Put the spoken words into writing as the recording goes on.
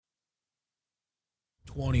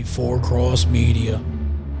24 Cross Media.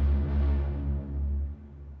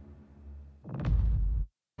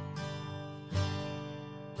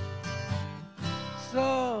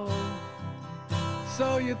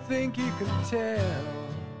 So you think you can tell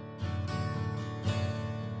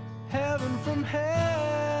heaven from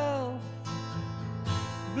hell,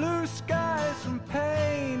 blue skies from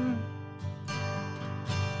pain?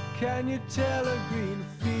 Can you tell a green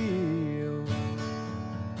field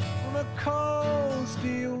from a cold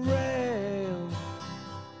steel rail,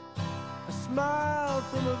 a smile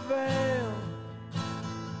from a veil?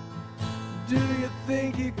 Do you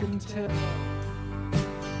think you can tell?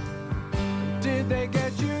 Did they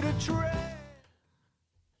get you to trade?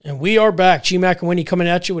 And we are back. G-Mac and Winnie coming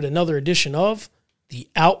at you with another edition of the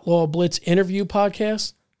Outlaw Blitz interview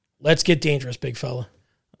podcast. Let's get dangerous, big fella.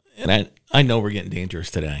 And I know we're getting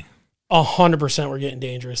dangerous today. 100% we're getting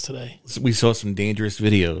dangerous today. We saw some dangerous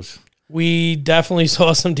videos. We definitely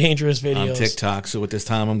saw some dangerous videos. On TikTok. So at this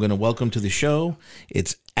time, I'm going to welcome to the show.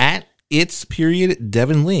 It's @its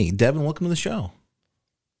Devin Lee. Devin, welcome to the show.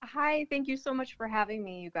 Hi, thank you so much for having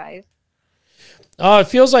me, you guys. It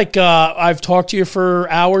feels like I've talked to you for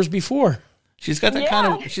hours before. She's got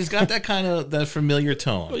that that familiar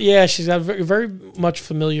tone. Yeah, she's got very, very much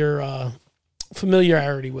familiarity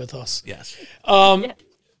with us. Yes.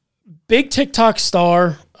 Big TikTok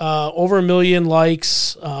star, over 1 million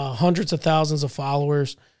likes, hundreds of thousands of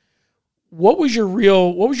followers. What was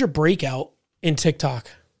your breakout in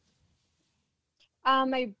TikTok?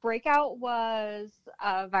 My breakout was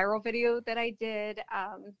a viral video that I did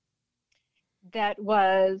that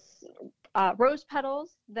was rose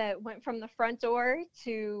petals that went from the front door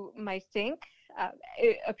to my sink.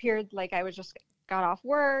 It appeared like I was just got off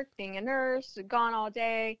work, being a nurse, gone all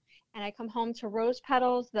day, and I come home to rose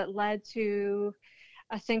petals that led to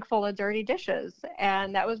a sink full of dirty dishes.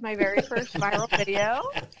 And that was my very first viral video.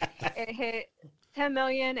 It hit 10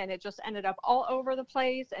 million and it just ended up all over the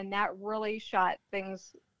place, and that really shot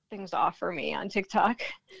things off for me on TikTok.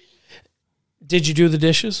 Did you do the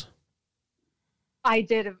dishes? I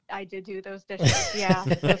did do those dishes. Yeah.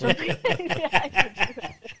 Those were yeah, I did do those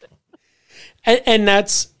dishes. And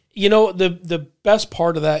that's, the best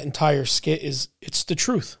part of that entire skit is it's the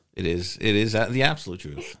truth. It is the absolute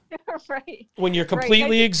truth. Right. When you're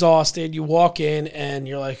completely exhausted, you walk in and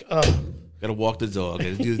you're like, oh. Gotta walk the dog,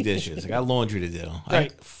 gotta do the dishes. I got laundry to do.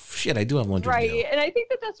 Right. I do have laundry to do. Right. And I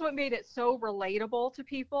think that's what made it so relatable to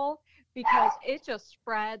people, because it just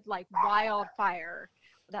spread like wildfire.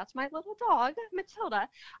 That's my little dog, Matilda.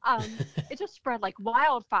 It just spread like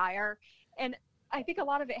wildfire. And I think a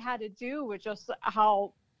lot of it had to do with just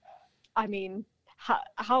how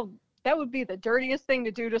that would be the dirtiest thing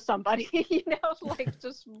to do to somebody, like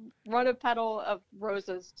just run a petal of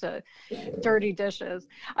roses to dirty dishes.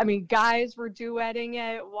 I mean, guys were duetting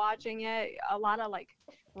it, watching it, a lot of like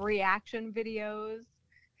reaction videos.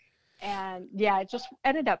 And yeah, it just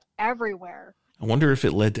ended up everywhere. I wonder if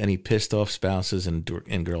it led to any pissed off spouses and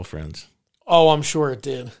girlfriends. Oh, I'm sure it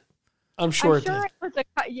did. I'm sure it did.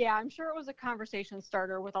 I'm sure it was a conversation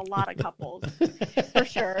starter with a lot of couples, for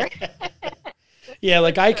sure. Yeah,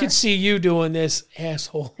 like I could see you doing this,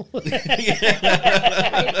 asshole.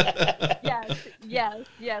 Yes.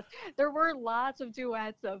 There were lots of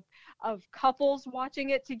duets of couples watching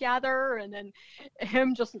it together, and then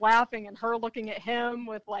him just laughing and her looking at him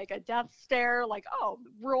with like a death stare, like, oh,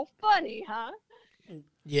 real funny, huh?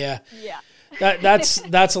 Yeah. Yeah.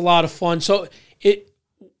 That's a lot of fun. So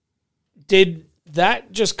did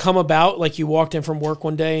that just come about? Like you walked in from work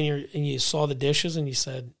one day and you saw the dishes and you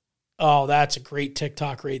said, oh, that's a great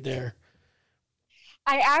TikTok right there.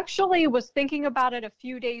 I actually was thinking about it a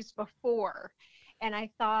few days before, and I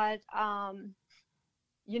thought,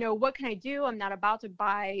 what can I do? I'm not about to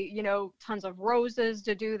buy, tons of roses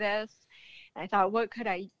to do this. And I thought, what could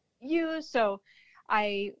I use? So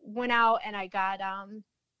I went out and I got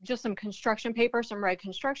just some construction paper, some red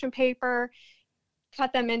construction paper,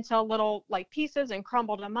 cut them into little like pieces and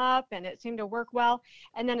crumbled them up, and it seemed to work well.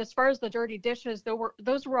 And then as far as the dirty dishes,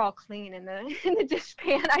 those were all clean in the dish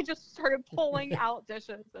pan. I just started pulling out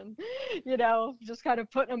dishes and just kind of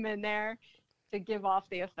putting them in there to give off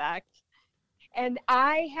the effect. And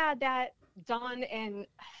I had that done in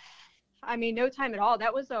no time at all.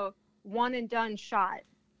 That was a one and done shot.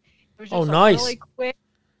 It was just nice.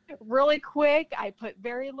 really quick. I put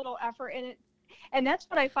very little effort in it. And that's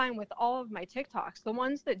what I find with all of my TikToks. The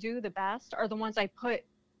ones that do the best are the ones I put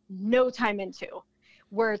no time into,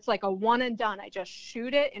 where it's like a one and done. I just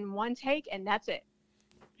shoot it in one take and that's it.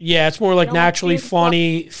 Yeah, it's more like naturally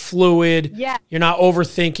funny, fluid. Yeah. You're not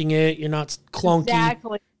overthinking it. You're not clunky.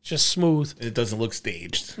 Exactly. Just smooth. It doesn't look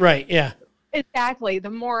staged. Right, yeah. Exactly. The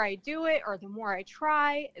more I do it or the more I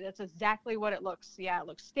try, that's exactly what it looks. Yeah, it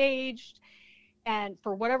looks staged. And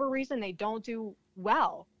for whatever reason, they don't do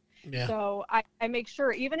well. Yeah. So I make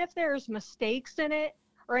sure, even if there's mistakes in it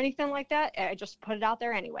or anything like that, I just put it out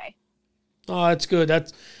there anyway. Oh, that's good.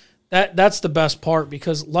 That's the best part,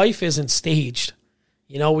 because life isn't staged.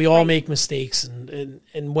 You know, we all Right. make mistakes,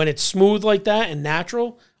 and when it's smooth like that and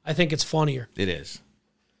natural, I think it's funnier. It is.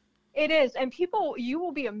 It is. And people, you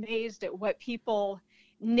will be amazed at what people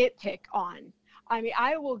nitpick on. I mean,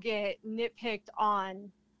 I will get nitpicked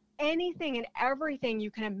on anything and everything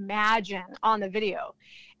you can imagine on the video.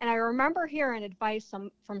 And I remember hearing advice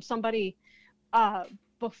from somebody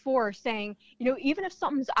before saying, even if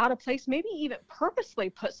something's out of place, maybe even purposely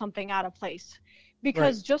put something out of place,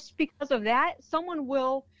 because Right. just because of that, someone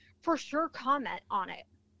will for sure comment on it,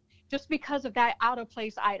 just because of that out of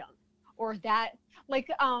place item, or that, like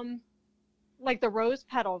the rose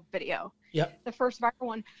petal video, Yep. the first viral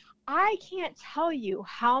one. I can't tell you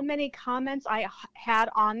how many comments I had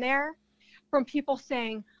on there from people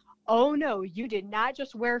saying, "Oh no, you did not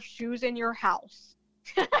just wear shoes in your house."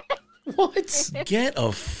 What? Get a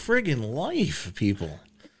friggin' life, people.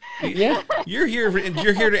 Yeah. You're here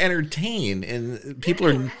to entertain, and people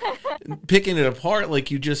are picking it apart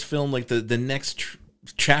like you just filmed like the next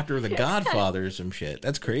chapter of The Godfather or some shit.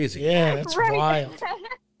 That's crazy. Yeah, that's Right. wild.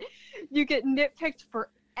 You get nitpicked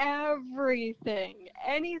for everything,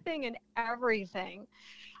 anything and everything.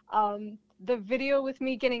 The video with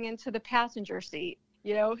me getting into the passenger seat,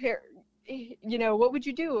 what would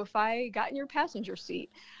you do if I got in your passenger seat?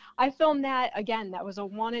 I filmed that. Again, that was a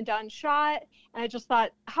one and done shot. And I just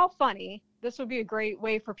thought, how funny. This would be a great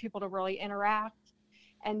way for people to really interact.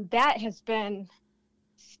 And that has been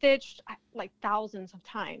stitched like thousands of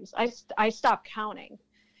times. I stopped counting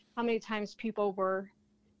how many times people were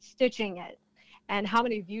stitching it and how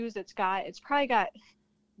many views it's got. It's probably got,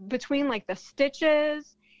 between like the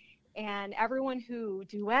stitches and everyone who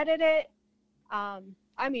duetted it,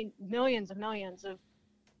 millions and millions of,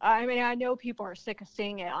 I know people are sick of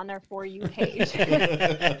seeing it on their For You page.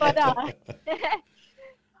 But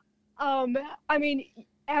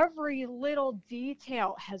every little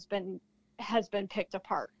detail has been picked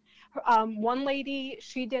apart. One lady,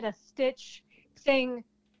 she did a stitch saying,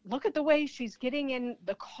 "Look at the way she's getting in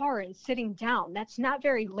the car and sitting down. That's not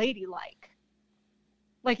very ladylike."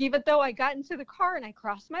 Like, even though I got into the car and I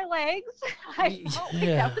crossed my legs, I felt like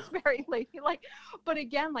that was very ladylike. But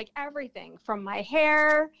again, like everything from my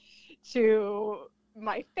hair to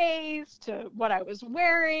my face to what I was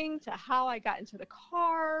wearing to how I got into the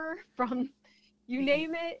car, from you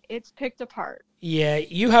name it, it's picked apart. Yeah,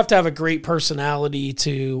 you have to have a great personality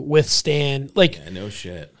to withstand, No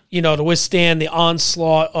shit. To withstand the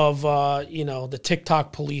onslaught of, the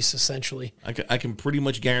TikTok police, essentially. I can pretty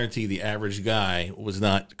much guarantee the average guy was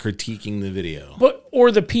not critiquing the video.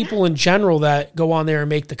 Or the people in general that go on there and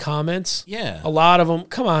make the comments. Yeah. A lot of them,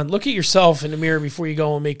 come on, look at yourself in the mirror before you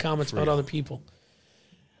go and make comments about other people.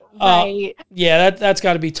 Right. Yeah, that's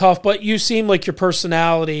got to be tough. But you seem like your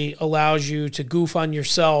personality allows you to goof on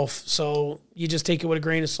yourself, so you just take it with a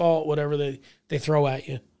grain of salt, whatever they throw at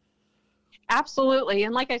you. Absolutely.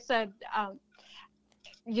 And like I said,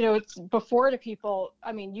 it's before to people.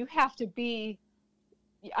 You have to be,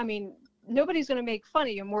 nobody's going to make fun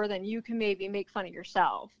of you more than you can maybe make fun of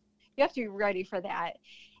yourself. You have to be ready for that.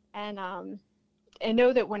 And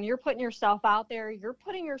know that when you're putting yourself out there, you're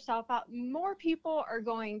putting yourself out. More people are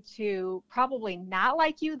going to probably not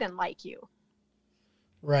like you than like you.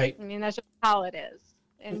 Right. That's just how it is.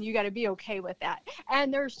 And you got to be okay with that.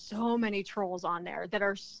 And there's so many trolls on there that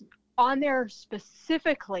are on there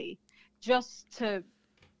specifically just to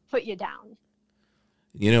put you down.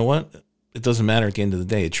 You know what? It doesn't matter at the end of the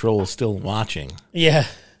day. A troll is still watching. Yeah.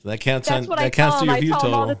 So that counts. That's what I counts to tell your view them. I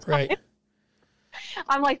tell them all total. the time. Right.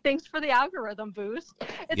 I'm like, thanks for the algorithm boost.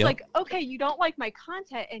 It's Yep. like, okay, you don't like my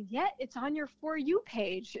content, and yet it's on your For You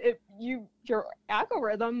page. Your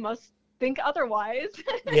algorithm must think otherwise.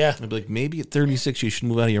 Yeah. I'd be like, maybe at 36 you should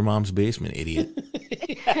move out of your mom's basement, idiot.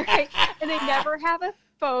 Right? And they never have a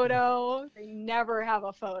photo.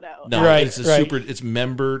 No, Right, it's right. It's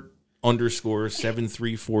member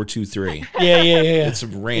 _73423. Yeah. It's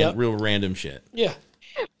some real random shit. Yeah.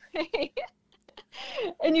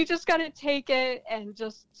 And you just got to take it and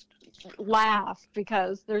just laugh,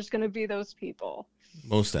 because there's going to be those people.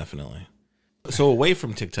 Most definitely. So away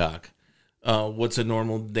from TikTok, what's a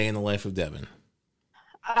normal day in the life of Devin?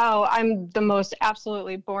 Oh, I'm the most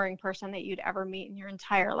absolutely boring person that you'd ever meet in your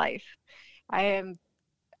entire life. I am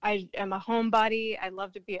a homebody. I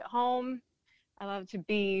love to be at home. I love to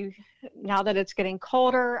be, now that it's getting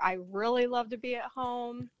colder, I really love to be at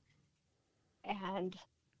home. and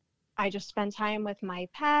I just spend time with my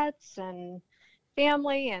pets and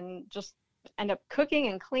family and just end up cooking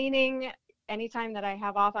and cleaning anytime that I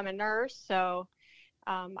have off. I'm a nurse, so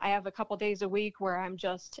I have a couple days a week where I'm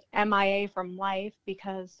just MIA from life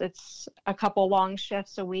because it's a couple long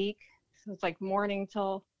shifts a week. So it's like morning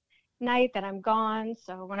till night that I'm gone.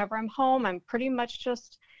 So whenever I'm home, I'm pretty much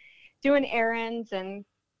just doing errands and,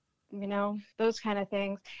 those kind of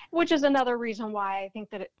things, which is another reason why I think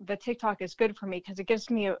that the TikTok is good for me, because it gives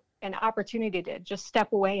me an opportunity to just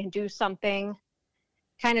step away and do something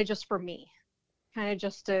kind of just for me, kind of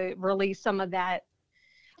just to release some of that,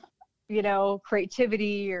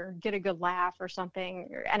 creativity or get a good laugh or something,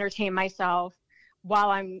 or entertain myself while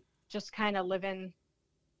I'm just kind of living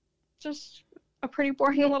just a pretty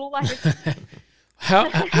boring little life.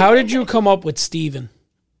 How did you come up with Steven?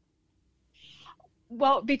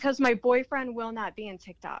 Well, because my boyfriend will not be in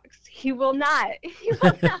TikToks. He will not. He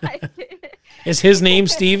will not. Is his name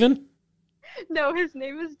Steven? No, his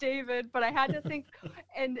name is David, but I had to think.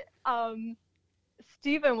 And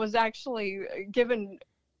Steven was actually given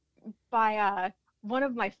by one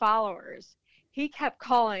of my followers. He kept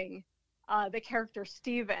calling the character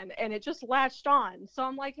Steven, and it just latched on. So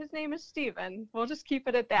I'm like, his name is Steven. We'll just keep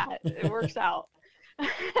it at that. It works out.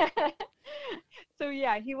 So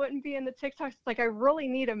yeah, he wouldn't be in the TikToks. It's like, I really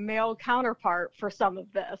need a male counterpart for some of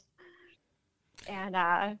this. And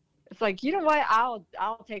it's like, you know what? I'll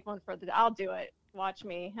take one I'll do it. Watch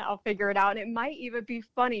me. I'll figure it out. And it might even be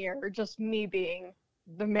funnier just me being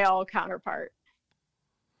the male counterpart.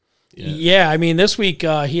 Yeah, I mean, this week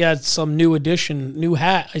he had some new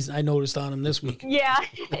hat I noticed on him this week. Yeah,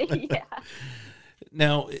 yeah.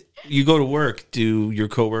 Now, you go to work. Do your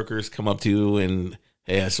coworkers come up to you and,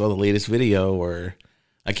 hey, I saw the latest video, or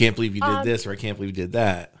I can't believe you did this, or I can't believe you did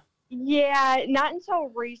that? Yeah, not until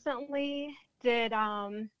recently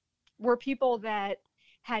were people that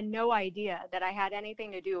had no idea that I had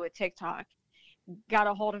anything to do with TikTok got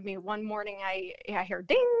a hold of me one morning. I hear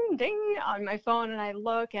ding, ding on my phone, and I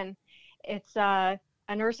look, and it's a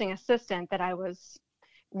nursing assistant that I was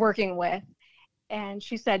working with. And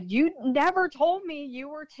she said, "You never told me you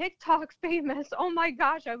were TikTok famous." Oh my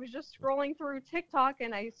gosh, I was just scrolling through TikTok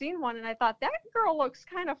and I seen one and I thought, that girl looks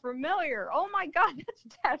kind of familiar. Oh my God,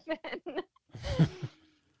 that's Devin.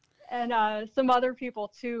 And some other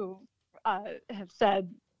people too have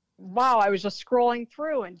said, wow, I was just scrolling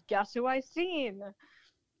through and guess who I seen.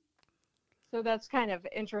 So that's kind of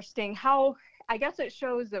interesting. How, I guess it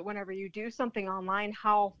shows that whenever you do something online,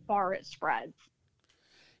 how far it spreads.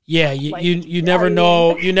 Yeah, you never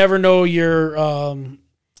know. You never know your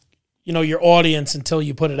your audience until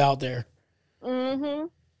you put it out there. Mm-hmm.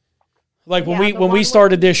 Like when we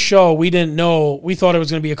started this show, we didn't know. We thought it was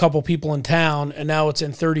going to be a couple people in town, and now it's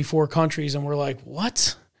in 34 countries, and we're like,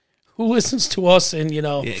 what? Who listens to us in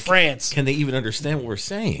France? Can they even understand what we're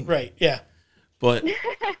saying? Right. Yeah. But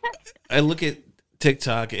I look at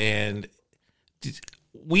TikTok, and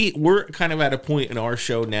we're kind of at a point in our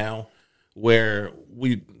show now where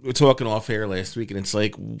we were talking off air last week, and it's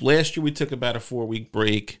like last year we took about a 4-week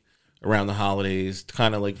break around the holidays to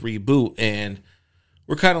kind of like reboot, and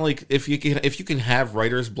we're kind of like, if you can have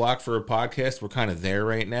writer's block for a podcast, we're kind of there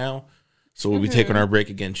right now. So we'll be taking our break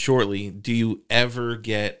again shortly. Do you ever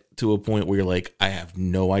get to a point where you're like, I have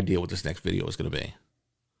no idea what this next video is going to be?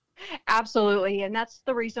 Absolutely, and that's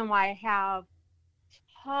the reason why I have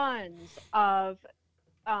tons of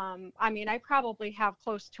I probably have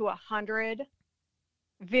close to 100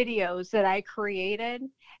 videos that I created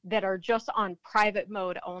that are just on private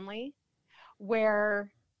mode only, where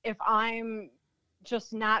if I'm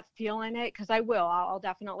just not feeling it, because I'll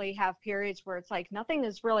definitely have periods where it's like nothing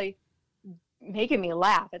is really making me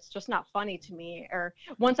laugh. It's just not funny to me. Or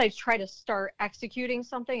once I try to start executing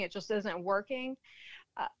something, it just isn't working.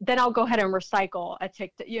 Then I'll go ahead and recycle a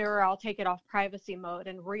TikTok, or I'll take it off privacy mode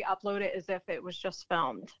and re-upload it as if it was just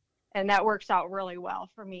filmed. And that works out really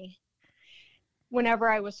well for me. Whenever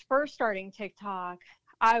I was first starting TikTok,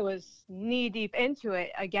 I was knee deep into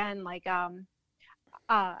it. Again, like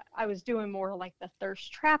I was doing more like the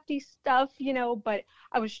thirst trapy stuff, but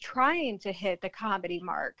I was trying to hit the comedy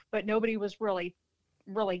mark, but nobody was really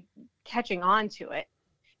catching on to it.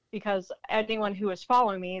 Because anyone who was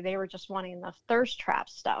following me, they were just wanting the thirst trap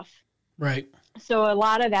stuff. Right. So a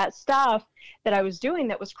lot of that stuff that I was doing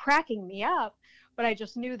that was cracking me up, but I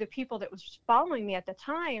just knew the people that was following me at the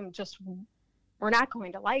time just were not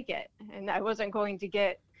going to like it. And I wasn't going to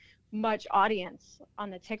get much audience on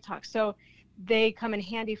the TikTok. So they come in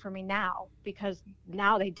handy for me now, because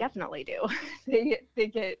now they definitely do. they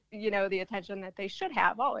get, the attention that they should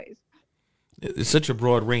have always. It's such a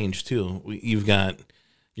broad range too. You've got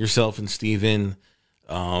yourself and Steven.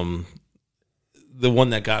 The one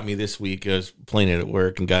that got me this week, I was playing it at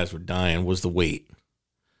work and guys were dying, was the weight.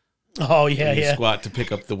 Oh yeah, When you yeah. squat to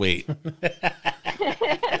pick up the weight.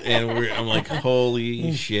 And I'm like,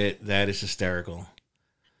 holy shit, that is hysterical.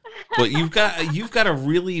 But you've got to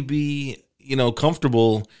really be,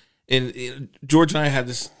 comfortable. And George and I have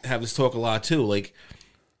this talk a lot too. Like,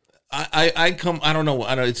 I don't know.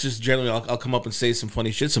 It's just generally I'll come up and say some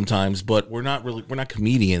funny shit sometimes, but we're not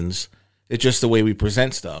comedians. It's just the way we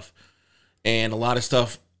present stuff. And a lot of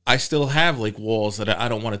stuff, I still have like walls that I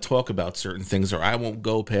don't want to talk about certain things, or I won't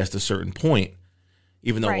go past a certain point,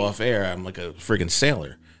 even though off air I'm like a friggin'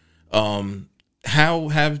 sailor. Was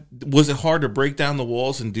it hard to break down the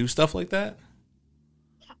walls and do stuff like that?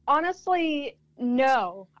 Honestly,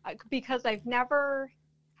 no, because it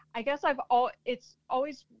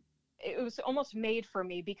was almost made for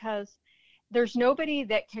me, because there's nobody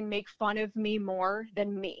that can make fun of me more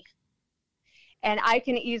than me. And I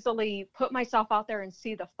can easily put myself out there and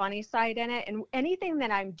see the funny side in it. And anything that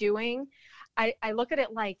I'm doing, I look at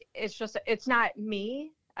it like it's not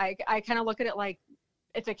me. I kind of look at it like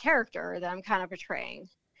it's a character that I'm kind of portraying.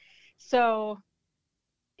 So,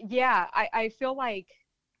 yeah, I feel like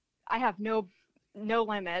I have no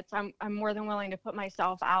limits. I'm more than willing to put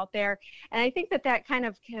myself out there. And I think that kind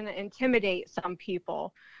of can intimidate some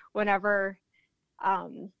people whenever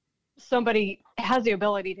somebody has the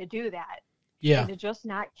ability to do that. Yeah. And to just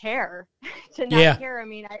not care. Care. I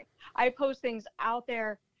mean, I post things out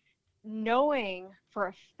there knowing for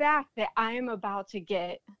a fact that I'm about to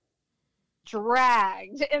get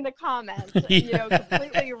dragged in the comments,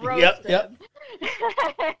 completely roasted. Yep.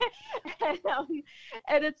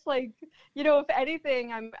 And it's like, if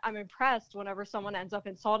anything, I'm impressed whenever someone ends up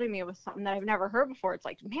insulting me with something that I've never heard before. It's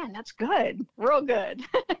like, man, that's good. Real good.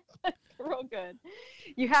 Real good.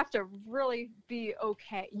 You have to really be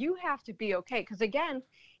okay. You have to be okay. Because again,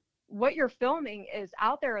 what you're filming is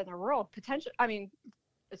out there in the world,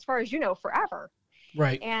 as far as you know, forever.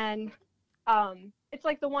 Right. And it's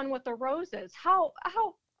like the one with the roses. How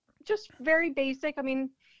just very basic. I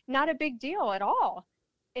mean, not a big deal at all.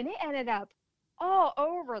 And it ended up all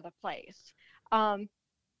over the place.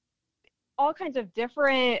 All kinds of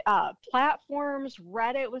different platforms.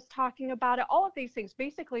 Reddit was talking about it. All of these things.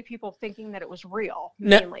 Basically, people thinking that it was real,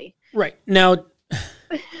 mainly. Right. Now,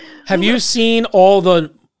 have you seen all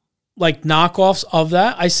the like knockoffs of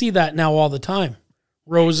that? I see that now all the time.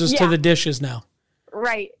 Roses to the dishes now.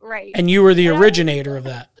 Right. And you were the originator of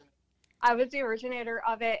that. I was the originator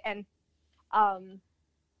of it. And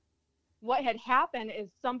what had happened is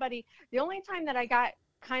the only time that I got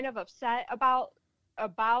kind of upset about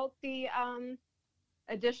the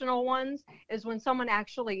additional ones is when someone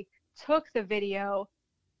actually took the video,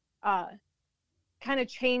 kind of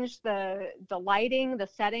changed the lighting, the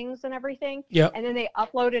settings and everything. Yep. And then they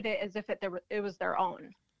uploaded it as if it was their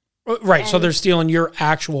own. Right. So they're stealing your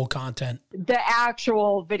actual content. The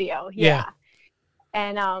actual video. Yeah.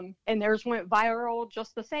 And theirs went viral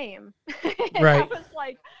just the same. Right.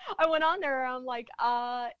 I went on there. I'm like,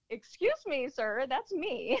 excuse me, sir, that's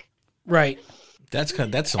me. Right. That's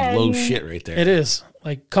some low shit right there. It is.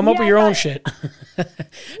 Like, come up with your own shit. Now,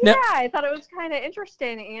 yeah, I thought it was kind of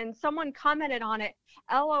interesting. And someone commented on it,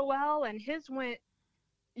 LOL, and his went,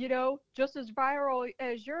 just as viral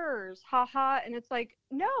as yours. Haha. And it's like,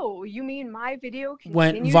 no, you mean my video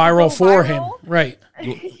went viral for him. Right.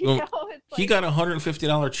 He got a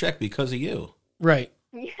 $150 check because of you. Right.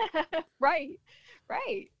 Yeah. Right.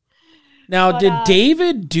 Now, did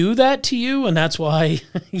David do that to you, and that's why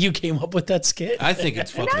you came up with that skit? I think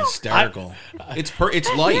it's fucking hysterical. It's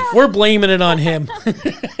life. Yeah. We're blaming it on him.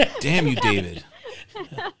 Damn you, David.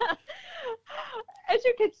 As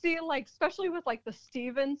you can see, especially with the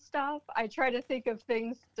Steven stuff, I try to think of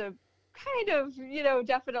things to kind of,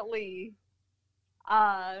 definitely,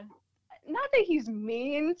 not that he's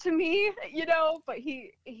mean to me, but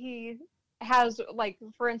he has,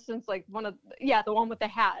 for instance, the one with the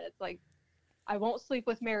hat. It's like, I won't sleep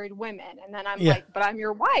with married women. And then I'm like, but I'm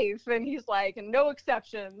your wife. And he's like, no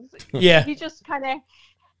exceptions. Yeah. He just kind of,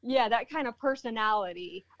 that kind of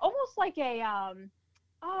personality. Almost like a,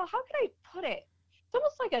 how could I put it? It's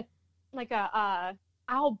almost like a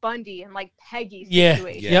Al Bundy and Peggy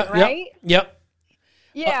situation, right? Yep.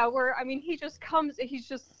 Yeah, where, he just comes,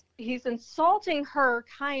 he's insulting her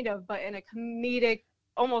kind of, but in a comedic,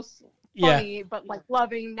 almost funny, but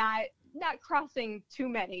loving, not crossing too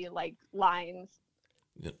many lines.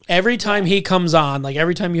 Every time he comes on,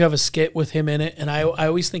 every time you have a skit with him in it, and I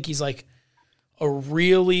always think he's a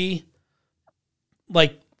really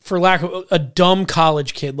for lack of a dumb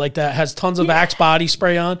college kid like that has tons of Axe body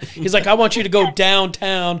spray on. He's like, I want you to go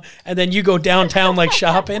downtown, and then you go downtown like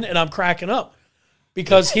shopping, and I'm cracking up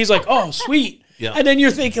because he's like, oh, sweet. Yeah. And then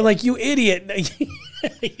you're thinking like, you idiot.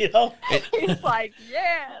 You know? He's like,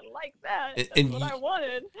 yeah, like that. That's what I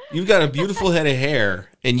wanted. You've got a beautiful head of hair,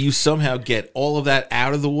 and you somehow get all of that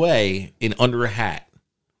out of the way in under a hat.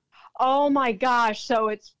 Oh my gosh. So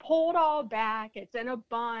it's pulled all back. It's in a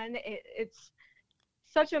bun. It's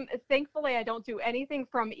such a, thankfully I don't do anything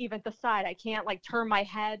from even the side. I can't like turn my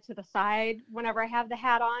head to the side whenever I have the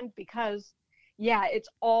hat on because yeah, it's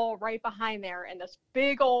all right behind there in this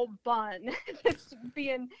big old bun that's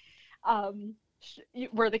being,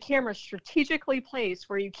 where the camera's strategically placed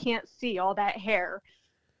where you can't see all that hair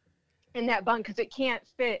in that bun because it can't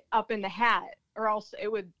fit up in the hat or else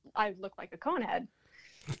I'd look like a cone head.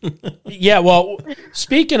 Yeah, well,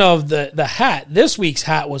 speaking of the hat, this week's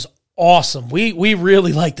hat was awesome. We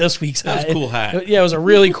really like this week's hat. That was a cool hat. Yeah, it was a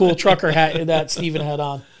really cool trucker hat that Steven had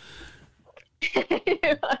on.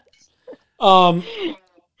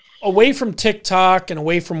 Away from TikTok and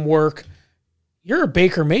away from work, you're a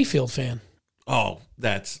Baker Mayfield fan. Oh,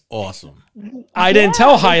 that's awesome. I didn't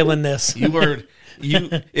tell Highland this.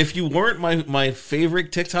 If you weren't my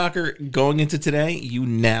favorite TikToker going into today, you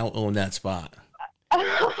now own that spot.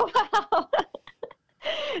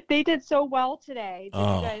 They did so well today. Did you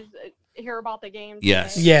guys hear about the game today?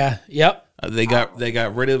 Yes. Yeah. Yep. They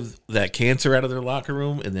got rid of that cancer out of their locker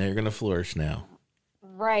room, and they're going to flourish now.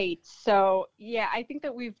 Right. So, yeah, I think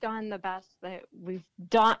that we've done the best that we've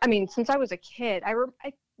done. I mean, since I was a kid,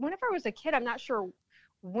 whenever I was a kid, I'm not sure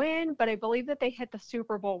when, but I believe that they hit the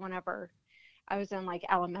Super Bowl whenever I was in like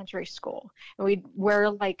elementary school. And we'd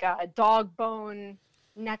wear like dog bone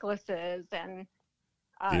necklaces and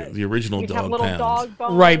the original dog little pounds. dog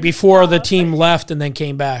bones. Right before the team left and then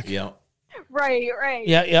came back. Yeah. Right.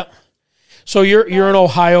 Yeah. So you're an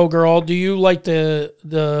Ohio girl. Do you like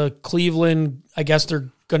the Cleveland? I guess they're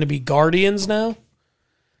going to be Guardians now.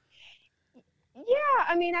 Yeah,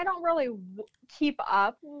 I mean, I don't really keep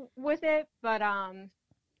up with it, but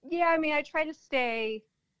yeah, I mean, I try to stay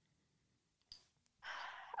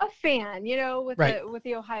a fan, with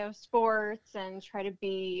the Ohio sports and try to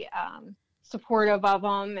be supportive of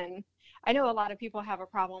them. And I know a lot of people have a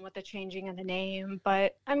problem with the changing of the name,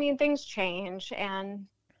 but I mean, things change, and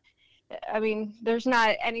I mean, there's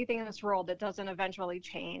not anything in this world that doesn't eventually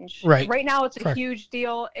change. Right now, it's a huge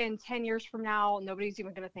deal. In 10 years from now, nobody's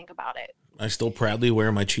even going to think about it. I still proudly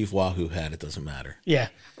wear my Chief Wahoo hat. It doesn't matter. Yeah.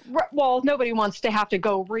 Well, nobody wants to have to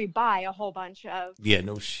go rebuy a whole bunch of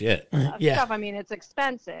no shit. Stuff. I mean, it's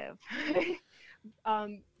expensive.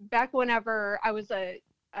 Back whenever I was a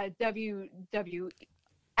WWE.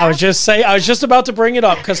 I was just about to bring it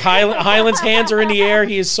up because Highland's hands are in the air.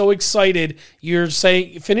 He is so excited. You're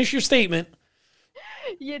saying, finish your statement.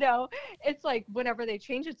 It's like whenever they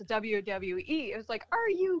changed it to WWE, it was like, are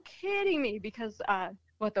you kidding me? Because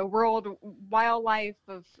the World Wildlife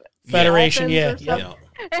of Federation,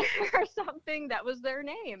 or something, that was their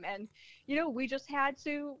name, and we just had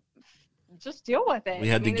to just deal with it. We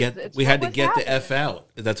had to get the F out.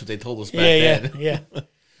 That's what they told us back then. Yeah.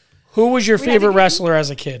 Who was your favorite wrestler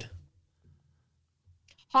as a kid?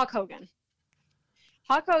 Hulk Hogan.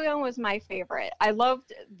 Hulk Hogan was my favorite. I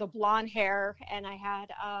loved the blonde hair, and I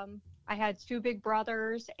had two big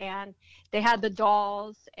brothers, and they had the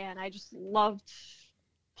dolls, and I just loved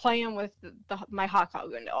playing with my Hulk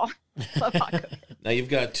Hogan doll. Love Hulk Hogan. Now you've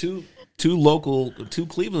got two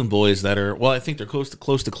Cleveland boys that are, well, I think they're close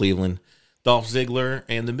to Cleveland. Dolph Ziggler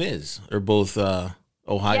and The Miz are both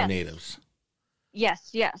Ohio natives.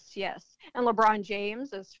 Yes. And LeBron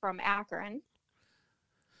James is from Akron.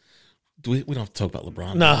 We don't have to talk about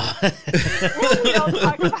LeBron. No. We don't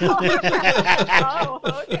talk about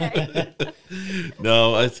Oh, okay.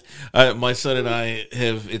 No, my son and I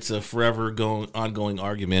it's a forever ongoing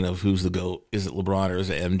argument of who's the GOAT. Is it LeBron or is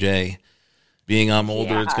it MJ? Being I'm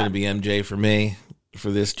older, it's going to be MJ for me.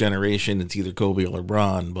 For this generation, it's either Kobe or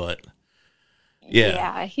LeBron, but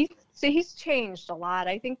yeah. Yeah, he's changed a lot.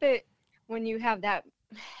 I think that when you have that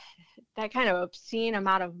kind of obscene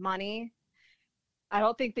amount of money, I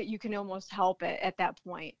don't think that you can almost help it at that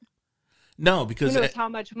point. No, because who knows how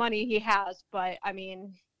much money he has, but I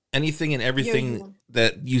mean, anything and everything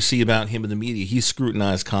that you see about him in the media, he's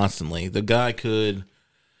scrutinized constantly. The guy could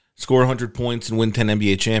score 100 points and win 10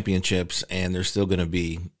 NBA championships, and there's still going to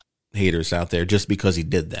be haters out there just because he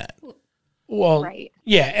did that. Well, right.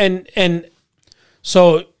 Yeah, and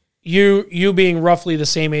so you being roughly the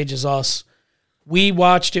same age as us, we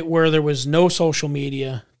watched it where there was no social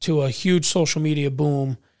media to a huge social media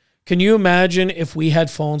boom. Can you imagine if we had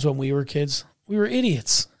phones when we were kids? we were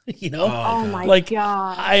idiots. You know? Oh my Like,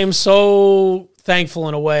 God. I am so thankful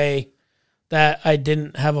in a way that I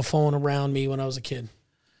didn't have a phone around me when I was a kid.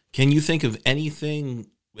 Can you think of anything,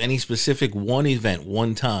 any specific one event,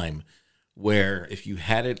 one time, where if you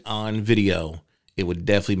had it on video, it would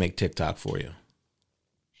definitely make TikTok for you?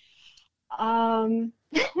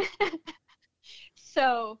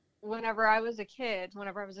 So whenever I was a kid,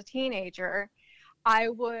 whenever I was a teenager, I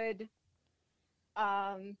would,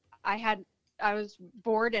 I was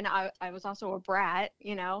bored, and I was also a brat,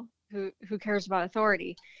 you know, who cares about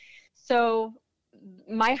authority. So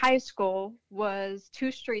my high school was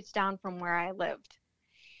 2 streets down from where I lived.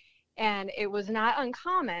 And it was not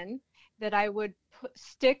uncommon that I would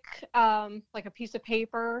stick like a piece of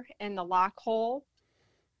paper in the lock hole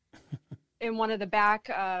in one of the back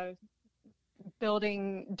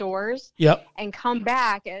building doors. Yep. And come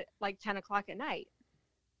back at like 10 o'clock at night.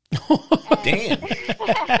 Damn.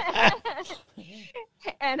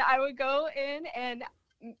 And I would go in, and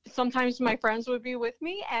sometimes my friends would be with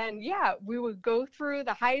me, and yeah, we would go through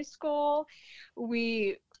the high school.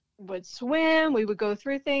 We would swim. We would go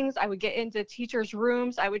through things. I would get into teachers'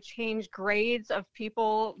 rooms. I would change grades of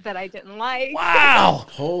people that I didn't like. Wow.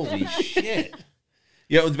 Holy shit.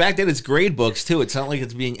 Yeah, back then it's grade books too. It's not like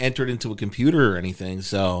it's being entered into a computer or anything.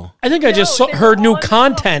 So I think I just No, they heard were new all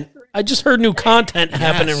content. I just heard new content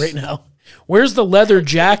happening right now. Where's the leather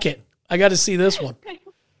jacket? I got to see this one.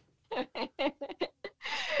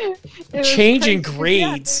 It was Changing crazy.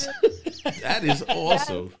 Yeah, grades. that is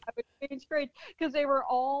awesome. I would change grades because they were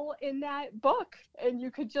all in that book, and you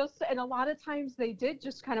could just, and a lot of times they did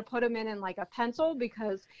just kind of put them in like a pencil,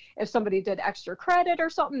 because if somebody did extra credit or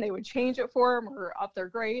something, they would change it for them or up their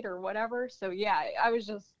grade or whatever. So yeah, I was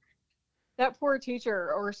just, that poor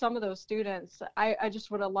teacher or some of those students, I just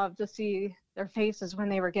would have loved to see their faces when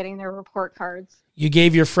they were getting their report cards. You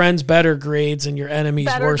gave your friends better grades and your enemies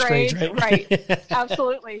Better worse grades, grades, right? right.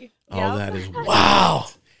 Absolutely. Oh, Yep. that is Wow.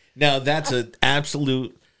 Now that's an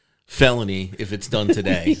absolute felony if it's done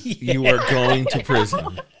today. You are going to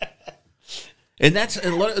prison. And that's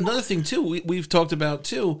another thing too. We've talked about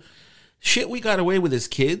too. Shit we got away with as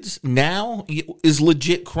kids now is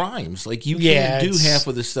legit crimes. Like you can't do half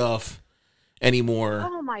of the stuff anymore.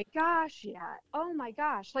 Oh my gosh, yeah. Oh my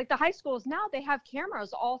gosh. Like the high schools now, they have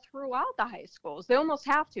cameras all throughout the high schools. They almost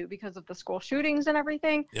have to because of the school shootings and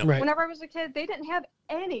everything. Yep. Right. Whenever I was a kid, they didn't have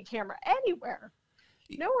any camera anywhere.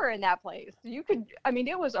 Nowhere in that place. You could, I mean,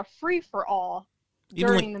 it was a free for all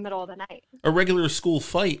during the middle of the night. A regular school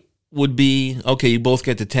fight would be, okay, you both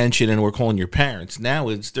get detention and we're calling your parents.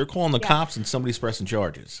 Now they're calling the cops and somebody's pressing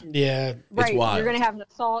charges. Yeah. Right. wild. You're going to have an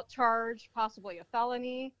assault charge, possibly a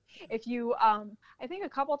felony. If you, I think a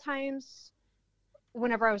couple times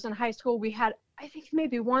whenever I was in high school, we had, I think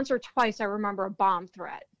maybe once or twice, I remember a bomb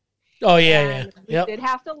threat. Oh, yeah, And we yeah. did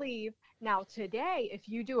have to leave. Now, today, if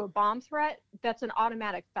you do a bomb threat, that's an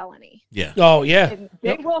automatic felony. Yeah. Oh, yeah. And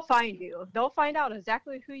they will find you. They'll find out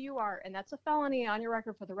exactly who you are, and that's a felony on your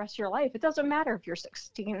record for the rest of your life. It doesn't matter if you're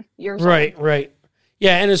 16 years Right, old. right.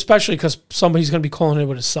 Yeah, and especially because somebody's going to be calling it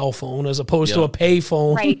with a cell phone as opposed to a pay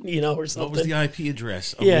phone, Right. you know, or What was something. the IP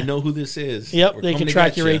address? Oh, Yeah. we know who this is. Yep, We're they can coming to track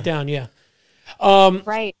get you ya. right down, yeah.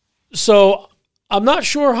 Right. So I'm not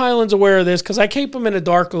sure Highland's aware of this because I keep him in the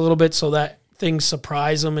dark a little bit so that things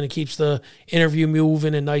surprise him and it keeps the interview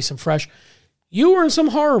moving and nice and fresh. You were in some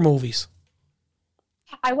horror movies.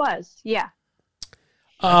 I was, yeah.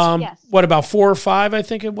 Yes. What, about 4 or 5, I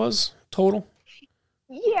think it was, total?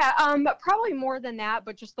 Yeah, probably more than that,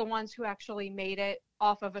 but just the ones who actually made it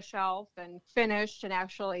off of a shelf and finished and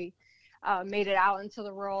actually made it out into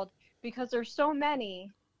the world, because there's so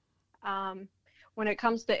many when it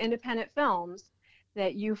comes to independent films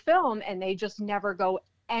that you film and they just never go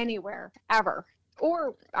anywhere ever,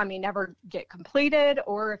 or I mean never get completed,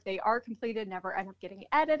 or if they are completed never end up getting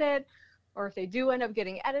edited, or if they do end up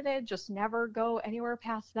getting edited just never go anywhere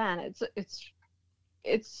past then.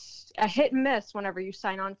 It's a hit and miss whenever you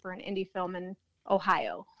sign on for an indie film in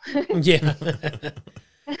Ohio. Yeah.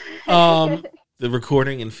 The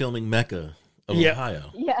recording and filming mecca of Yeah.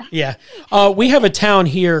 Ohio. Yeah. Yeah. We have a town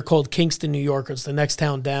here called Kingston, New York. It's the next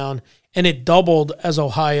town down, and it doubled as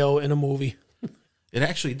Ohio in a movie. It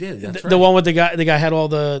actually did. That's The right. one with the guy had all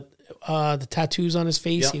the tattoos on his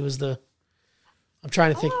face. Yep. He was I'm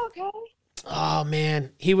trying to think. Oh, okay. Oh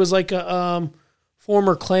man, he was like a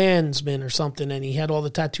former Klansman or something, and he had all the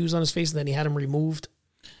tattoos on his face, and then he had them removed.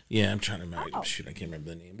 Yeah, I'm trying to remember. Shoot, I can't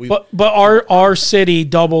remember the name. But our city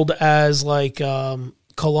doubled as like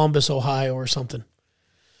Columbus, Ohio, or something.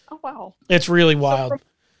 Oh wow. It's really wild.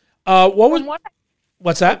 From What was what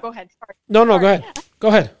what's that? go ahead. Sorry. No, go Sorry. ahead. Go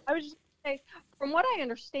ahead. I was just gonna say, from what I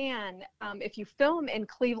understand, if you film in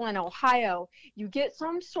Cleveland, Ohio, you get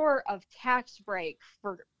some sort of tax break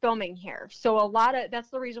for filming here. So that's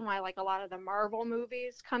the reason why like a lot of the Marvel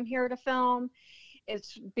movies come here to film.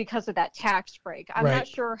 It's because of that tax break. I'm Right. not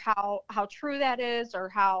sure how true that is or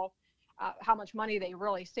how much money they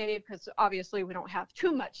really save, because obviously we don't have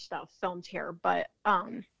too much stuff filmed here, but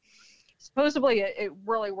supposedly it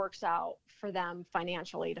really works out for them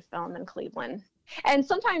financially to film in Cleveland. And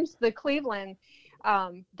sometimes the Cleveland,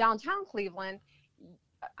 downtown Cleveland,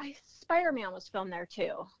 Spider-Man was filmed there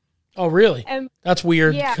too. Oh, really? And that's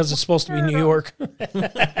weird yeah, because it's supposed to be New York.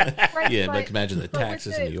 right, Yeah, but- like imagine the but with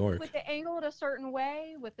taxes in New York. With the angled a certain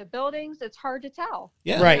way, with the buildings, it's hard to tell.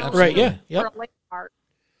 Yeah, Right, absolutely. right, yeah. For Yep. a landmark.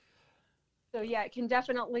 So yeah, it can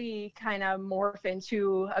definitely kind of morph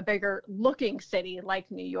into a bigger looking city like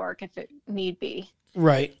New York if it need be.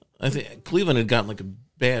 Right. I think Cleveland had gotten like a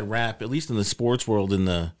bad rap, at least in the sports world in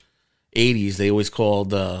the 80s. They always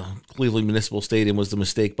called Cleveland Municipal Stadium was the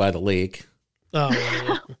mistake by the lake. Oh,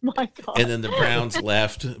 yeah. Oh my God. And then the Browns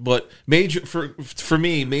left. But for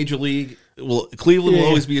me, Major League, well, Cleveland will Yeah.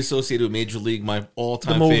 always be associated with Major League, my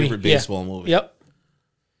all-time The movie, favorite yeah. baseball movie. Yep.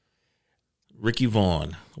 Ricky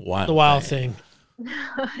Vaughn. Wild The Wild Thing.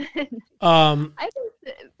 Thing. I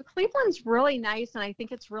think Cleveland's really nice, and I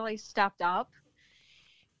think it's really stepped up.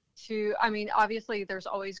 I mean, obviously, there's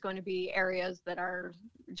always going to be areas that are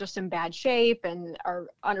just in bad shape and are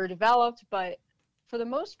underdeveloped, but for the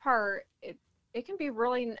most part, it can be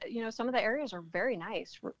really, some of the areas are very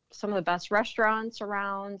nice. Some of the best restaurants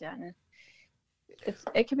around, and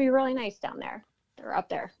it can be really nice down there or up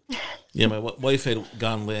there. Yeah, my wife had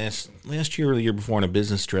gone last year or the year before on a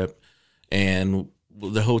business trip, and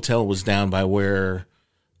the hotel was down by where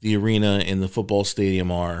the arena and the football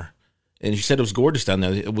stadium are. And she said it was gorgeous down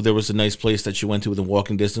there. There was a nice place that she went to within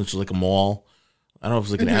walking distance, which was like a mall. I don't know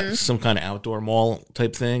if it was like some kind of outdoor mall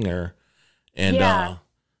type thing, Yeah.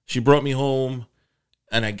 She brought me home,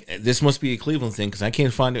 and this must be a Cleveland thing because I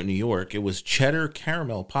can't find it in New York. It was cheddar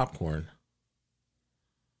caramel popcorn.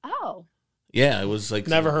 Oh, Yeah, it was like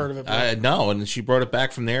Never heard of it before. No, and she brought it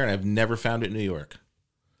back from there, and I've never found it in New York,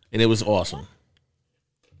 and it was awesome.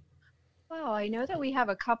 wow. I know that we have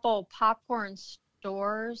a couple popcorn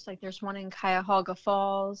stores. Like there's one in Cuyahoga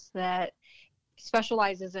Falls that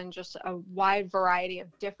specializes in just a wide variety of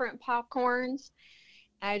different popcorns.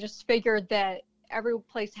 And I just figured that every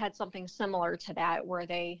place had something similar to that, where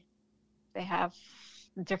they have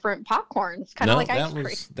different popcorns, kind of like ice cream.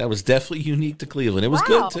 That was definitely unique to Cleveland. It was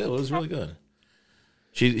Wow. good too. It was really good.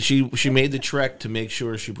 She made the trek to make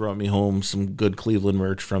sure she brought me home some good Cleveland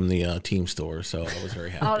merch from the team store, so I was very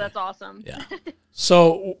happy. Oh, that's awesome. Yeah.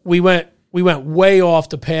 So we went way off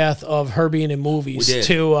the path of her being in movies We did.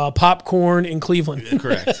 to popcorn in Cleveland.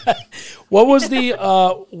 Correct. What was the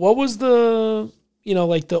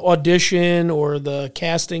like the audition or the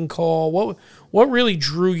casting call? What really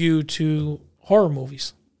drew you to horror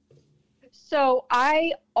movies? So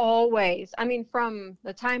from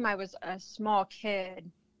the time I was a small kid,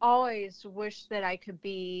 always wished that I could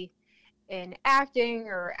be in acting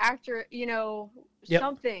or actor, Yep.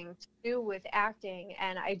 something to do with acting.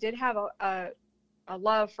 And I did have a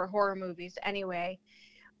love for horror movies anyway.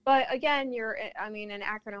 But again, in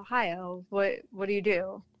Akron, Ohio, what do you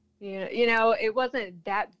do? It wasn't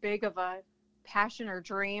that big of a passion or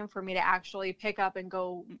dream for me to actually pick up and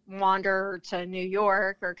go wander to New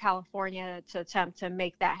York or California to attempt to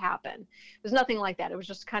make that happen. It was nothing like that. It was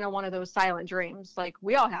just kind of one of those silent dreams like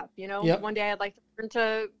we all have, Yep. One day I'd like to learn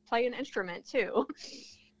to play an instrument too.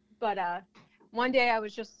 But one day I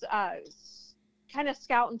was just kind of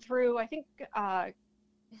scouting through, I think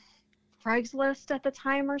Craigslist at the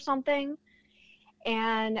time or something,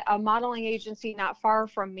 and a modeling agency not far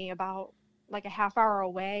from me, about like a half hour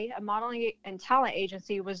away, a modeling and talent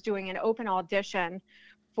agency was doing an open audition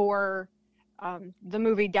for the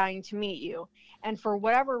movie Dying to Meet You. And for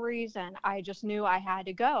whatever reason, I just knew I had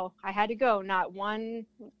to go. Not one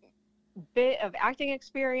bit of acting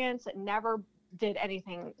experience, never did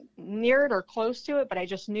anything near it or close to it, but I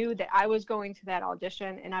just knew that I was going to that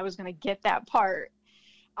audition and I was going to get that part.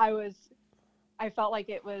 I felt like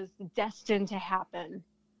it was destined to happen.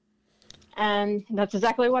 And that's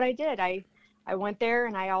exactly what I did. I went there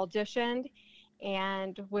and I auditioned,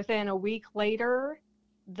 and within a week later,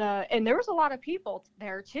 and there was a lot of people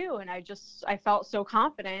there too, and I felt so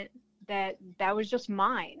confident that was just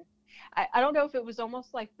mine. I don't know if it was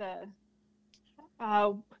almost like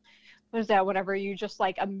what is that, whenever you just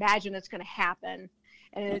like imagine it's going to happen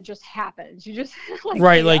and it just happens. You just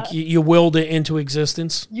You willed it into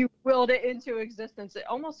existence. You willed it into existence. It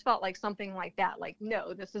almost felt like something like that. Like,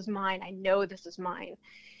 no, this is mine. I know this is mine.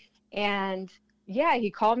 And Yeah, he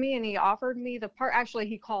called me and he offered me the part. Actually,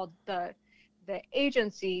 he called the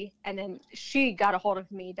agency, and then she got a hold of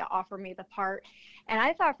me to offer me the part. And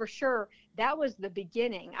I thought for sure that was the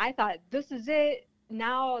beginning. I thought, this is it.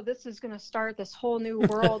 Now this is going to start this whole new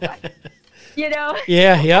world. You know?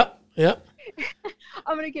 Yeah, yep.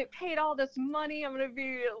 I'm going to get paid all this money. I'm going to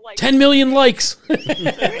be like 10 million likes.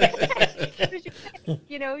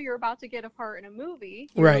 You know, you're about to get a part in a movie.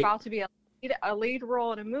 Right. You're about to be a lead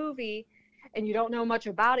role in a movie, and you don't know much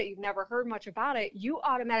about it. You've never heard much about it. You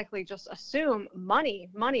automatically just assume money.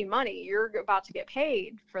 You're about to get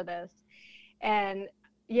paid for this. And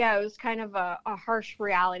yeah, it was kind of a harsh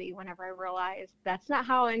reality whenever I realized that's not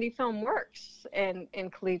how indie film works in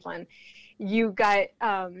Cleveland. You got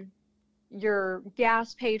your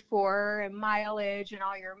gas paid for and mileage and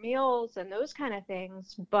all your meals and those kind of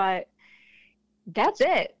things, but that's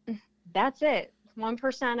it.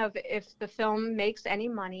 1% of if the film makes any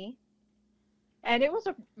money. And it was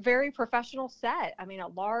a very professional set. I mean, a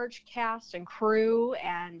large cast and crew,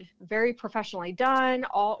 and very professionally done,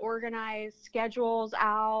 all organized, schedules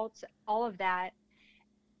out, all of that.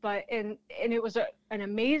 But and it was an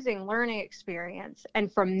amazing learning experience.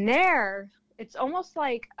 And from there, it's almost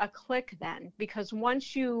like a click then, because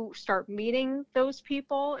once you start meeting those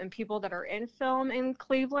people and people that are in film in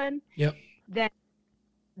Cleveland, Yep.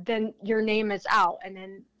 then your name is out, and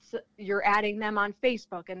then you're adding them on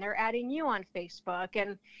Facebook, and they're adding you on Facebook,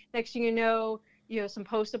 and next thing you know, some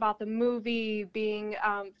posts about the movie being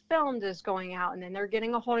filmed is going out, and then they're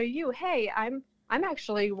getting a hold of you. Hey, I'm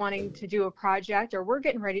actually wanting to do a project, or we're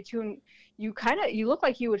getting ready to, and you look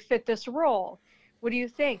like you would fit this role. What do you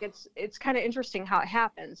think? It's kind of interesting how it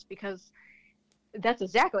happens, because that's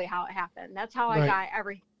exactly how it happened. That's how I got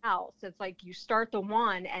everything else. It's like you start the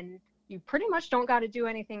one, and you pretty much don't got to do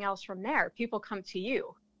anything else from there. People come to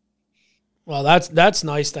you. Well, that's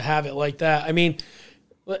nice to have it like that. I mean,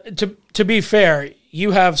 to be fair,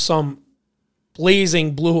 you have some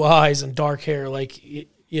blazing blue eyes and dark hair. Like, you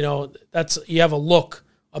have a look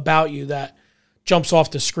about you that jumps off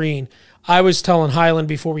the screen. I was telling Highland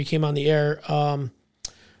before we came on the air,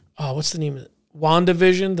 what's the name of it?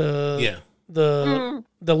 WandaVision,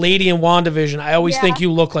 the lady in WandaVision. I always think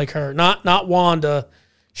you look like her. Not Wanda.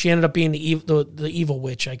 She ended up being the evil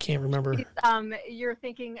witch. I can't remember. You're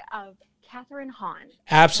thinking of Catherine Hahn.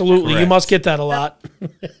 Absolutely. Correct. You must get that a lot.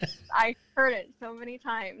 I heard it so many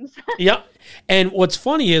times. Yep. And what's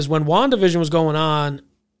funny is when WandaVision was going on,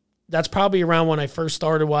 that's probably around when I first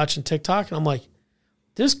started watching TikTok, and I'm like,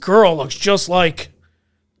 this girl looks just like,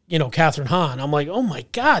 Catherine Hahn. I'm like, oh my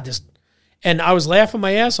God. And I was laughing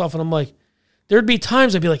my ass off, and I'm like, there'd be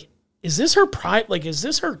times I'd be like, is this her is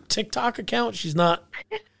this her TikTok account? She's not.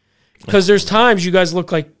 Because there's times you guys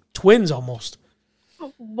look like twins almost.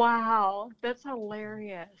 Wow, that's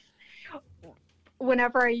hilarious.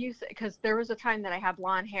 Whenever I because there was a time that I had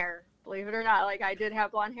blonde hair, believe it or not, like I did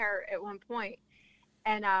have blonde hair at one point.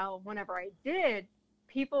 And whenever I did,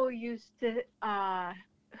 people used to,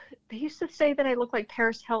 they used to say that I looked like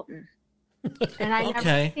Paris Hilton. And I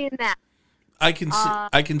never seen that. I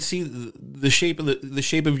can see the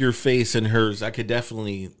shape of your face and hers. I could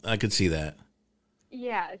see that.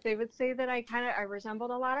 Yeah, they would say that I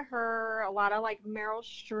resembled a lot of her, a lot of like Meryl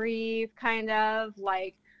Streep, kind of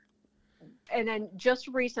like. And then just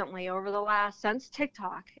recently, since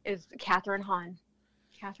TikTok, is Catherine Hahn.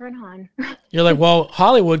 Catherine Hahn. You're like, well,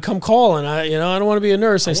 Hollywood, come calling. I don't want to be a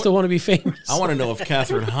nurse. I still want to be famous. I want to know if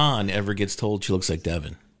Catherine Hahn ever gets told she looks like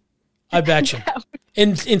Devin. I bet you.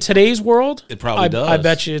 In today's world, it probably does. I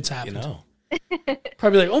bet you it's happened.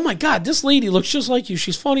 Probably like, oh my God, this lady looks just like you.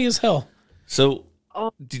 She's funny as hell. So,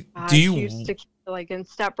 do you used to like in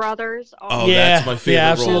Step Brothers? That's my favorite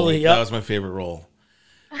role. Absolutely. Yep. That was my favorite role.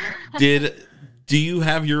 Do you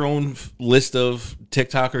have your own list of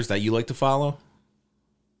TikTokers that you like to follow?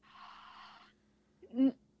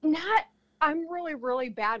 Not. I'm really, really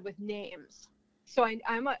bad with names. So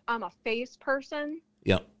I'm a face person.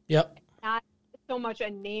 Yep. Not so much a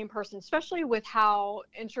name person, especially with how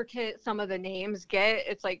intricate some of the names get.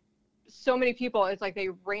 It's like so many people, it's like they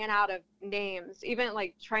ran out of names. Even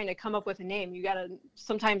like trying to come up with a name, you got to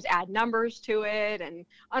sometimes add numbers to it and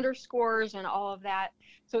underscores and all of that.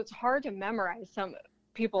 So it's hard to memorize some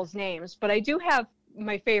people's names, but I do have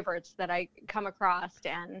my favorites that I come across,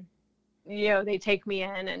 and they take me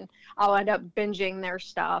in, and I'll end up binging their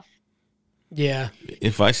stuff. Yeah.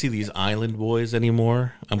 If I see these island boys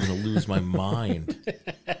anymore, I'm going to lose my mind.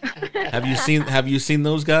 Have you seen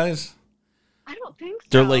those guys? I don't think so.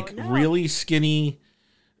 They're like really skinny.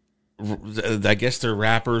 I guess they're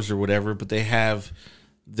rappers or whatever, but they have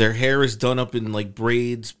their hair is done up in like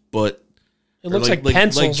braids, but It looks like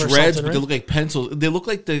pencils like or dreads, something, but right? they look like pencils. They look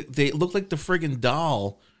like the friggin'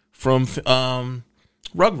 doll from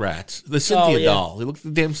Rugrats, the Cynthia doll. They look like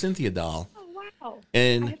the damn Cynthia doll. Oh wow!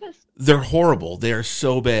 And they're horrible. They are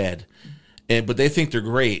so bad. But they think they're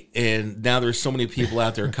great, and now there's so many people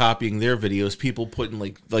out there copying their videos. People putting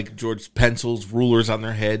like George pencils, rulers on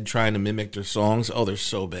their head, trying to mimic their songs. Oh, they're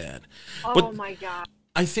so bad. Oh my god!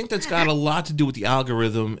 I think that's got a lot to do with the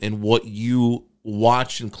algorithm and what you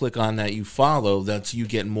watch and click on that you follow. That's you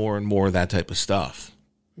get more and more of that type of stuff.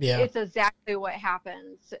 Yeah, it's exactly what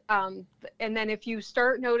happens. And then if you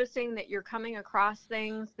start noticing that you're coming across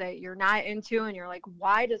things that you're not into and you're like,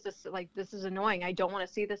 why does this, like, this is annoying, I don't want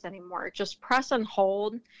to see this anymore, just press and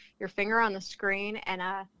hold your finger on the screen, and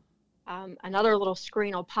another little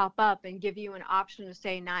screen will pop up and give you an option to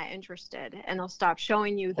say not interested, and they'll stop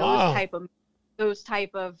showing you those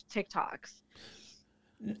type of TikToks.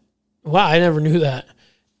 Wow, I never knew that.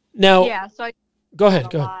 Now, yeah, so go ahead.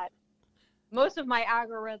 Most of my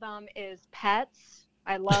algorithm is pets.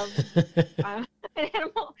 I love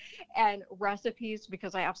animal and recipes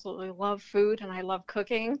because I absolutely love food and I love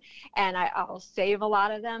cooking, and I'll save a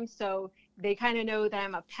lot of them. So they kind of know that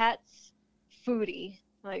I'm a pets foodie.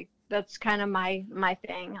 Like that's kind of my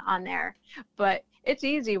thing on there. But it's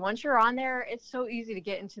easy. Once you're on there, it's so easy to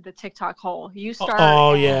get into the TikTok hole. You start.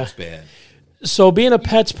 Oh yeah. It's bad. So being a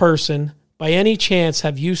pets person, by any chance,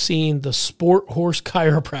 have you seen the Sport Horse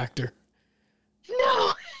Chiropractor?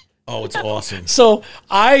 No. Oh, it's awesome. So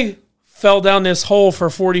I fell down this hole for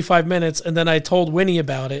 45 minutes, and then I told Winnie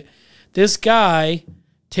about it. This guy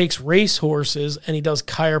takes race horses, and he does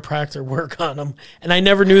chiropractor work on them, and I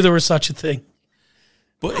never knew there was such a thing.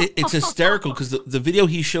 But it's hysterical because the video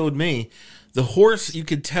he showed me, the horse, you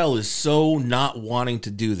could tell, is so not wanting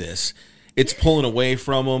to do this. It's pulling away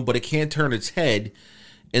from him, but it can't turn its head.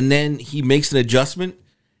 And then he makes an adjustment,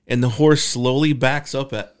 and the horse slowly backs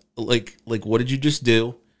up at, like what did you just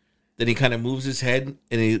do? Then he kind of moves his head,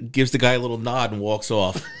 and he gives the guy a little nod and walks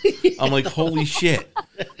off. I'm like, holy shit.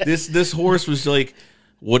 This horse was like,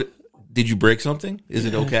 what? Did you break something? Is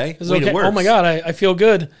it okay? It's okay. Oh my God, I feel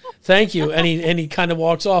good. Thank you. And he kind of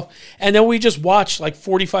walks off. And then we just watched like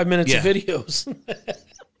 45 minutes of videos.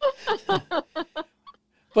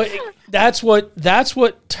 But that's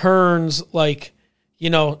what turns like,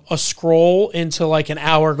 a scroll into like an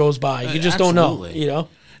hour goes by. You just don't know,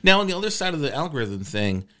 Now on the other side of the algorithm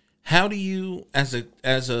thing, how do you as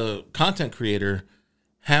a content creator,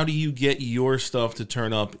 how do you get your stuff to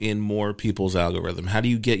turn up in more people's algorithm? How do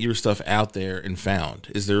you get your stuff out there and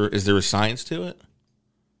found? Is there a science to it?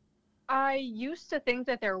 I used to think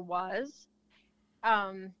that there was,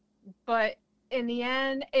 but in the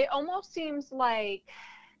end, it almost seems like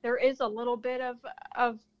there is a little bit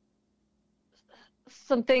of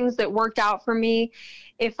some things that worked out for me.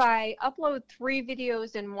 If I upload 3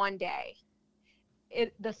 videos in one day,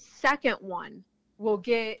 the second one will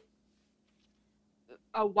get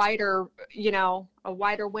a wider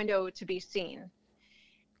window to be seen.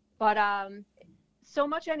 But so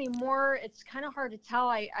much anymore, it's kind of hard to tell.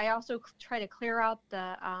 I also try to clear out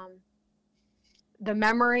the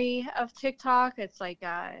memory of TikTok. It's like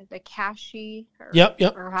the cache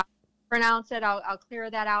or how to pronounce it. I'll clear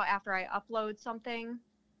that out after I upload something.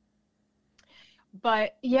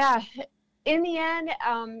 But yeah, in the end,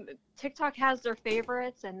 TikTok has their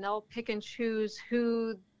favorites, and they'll pick and choose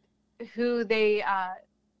whose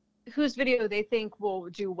video they think will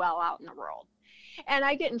do well out in the world. And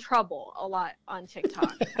I get in trouble a lot on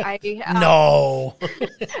TikTok. No.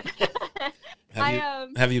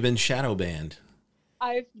 Have you been shadow banned?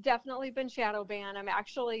 I've definitely been shadow banned. I'm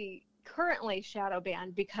actually currently shadow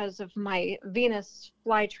banned because of my Venus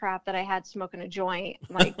flytrap that I had smoking a joint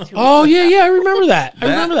like 2 weeks ago. I remember that.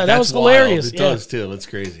 That was hilarious. It does too. It's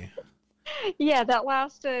crazy. Yeah, that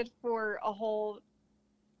lasted for a whole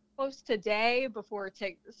close to day before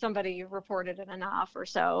somebody reported it enough or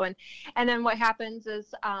so, and then what happens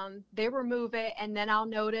is they remove it, and then I'll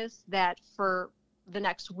notice that for the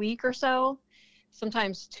next week or so,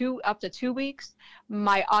 sometimes up to 2 weeks,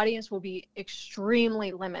 my audience will be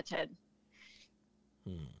extremely limited.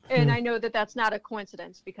 And I know that that's not a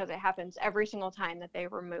coincidence because it happens every single time that they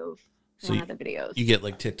remove one of the videos. You get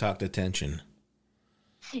like TikTok attention.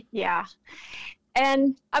 Yeah.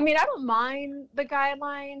 And I mean, I don't mind the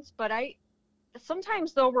guidelines, but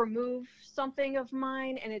sometimes they'll remove something of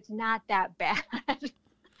mine and it's not that bad.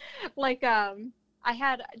 Like, I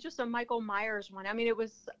had just a Michael Myers one. I mean, it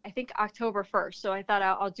was, I think, October 1st. So I thought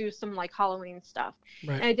I'll do some like Halloween stuff.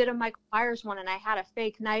 Right. And I did a Michael Myers one, and I had a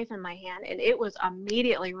fake knife in my hand, and it was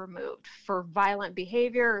immediately removed for violent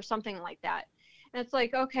behavior or something like that. And it's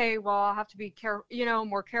like, okay, well, I'll have to be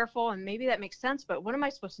more careful, and maybe that makes sense, but what am I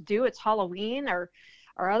supposed to do? It's Halloween, or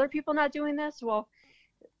are other people not doing this? Well,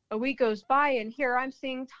 a week goes by, and here I'm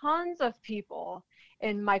seeing tons of people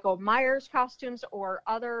in Michael Myers costumes or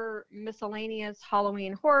other miscellaneous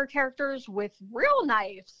Halloween horror characters with real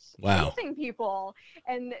knives, chasing people,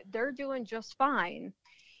 and they're doing just fine.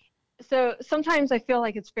 So sometimes I feel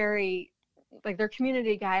like it's very, like, their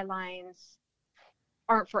community guidelines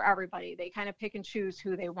aren't for everybody. They kind of pick and choose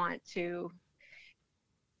who they want to,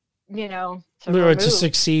 to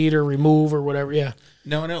succeed or remove or whatever. Yeah.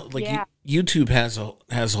 No, like YouTube has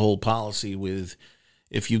a whole policy with,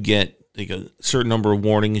 if you get like a certain number of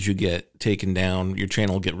warnings, you get taken down, your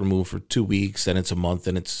channel will get removed for 2 weeks, then it's a month,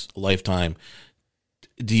 then it's a lifetime.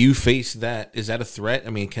 Do you face that? Is that a threat? I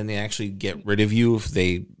mean, can they actually get rid of you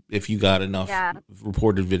if you got enough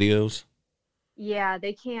reported videos? Yeah,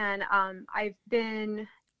 they can. I've been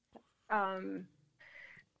kind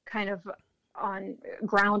of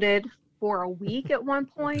grounded for a week at one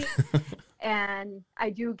point, and I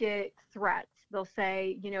do get threats. They'll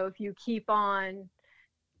say, if you keep on,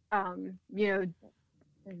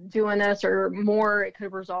 doing this or more, it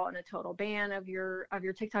could result in a total ban of your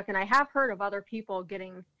TikTok. And I have heard of other people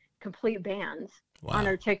getting complete bans on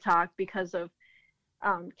their TikTok because of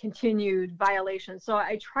continued violations. So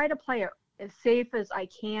I try to play it as safe as I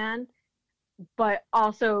can, but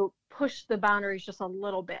also push the boundaries just a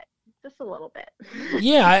little bit.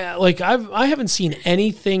 Yeah, I haven't seen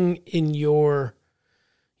anything in your,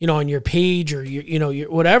 on your page or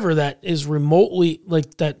your whatever that is remotely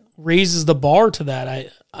like that raises the bar to that.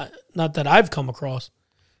 I not that I've come across,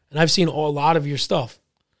 and I've seen a lot of your stuff.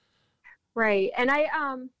 Right, and I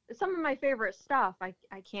some of my favorite stuff I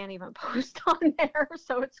can't even post on there,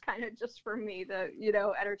 so it's kind of just for me to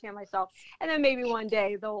entertain myself. And then maybe one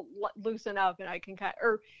day they'll loosen up and I can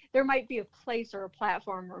or there might be a place or a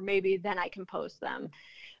platform where maybe then I can post them.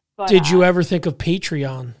 But did you ever think of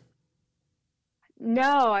Patreon?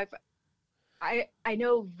 No, I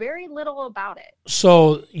know very little about it.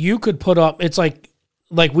 So you could put up, it's like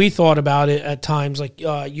we thought about it at times, like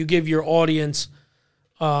you give your audience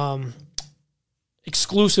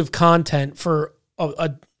exclusive content for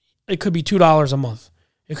it could be $2 a month.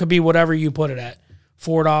 It could be whatever you put it at,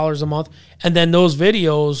 $4 a month. And then those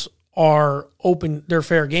videos are open, they're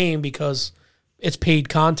fair game because it's paid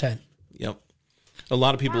content. Yep. A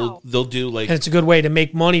lot of people, they'll do like... And it's a good way to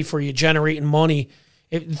make money for you, generating money.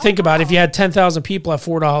 Think about it, if you had 10,000 people at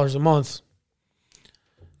 $4 a month.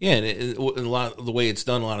 Yeah, and a lot of the way it's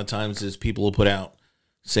done a lot of times is people will put out,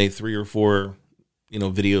 say, 3 or 4,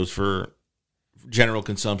 videos for general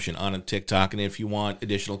consumption on a TikTok. And if you want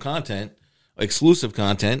additional content, exclusive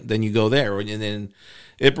content, then you go there. And then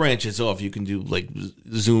it branches off. You can do like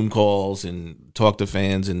Zoom calls and talk to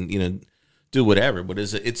fans and, do whatever. But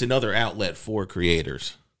it's another outlet for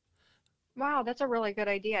creators. Wow, that's a really good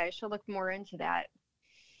idea. I should look more into that.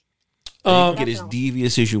 You can get as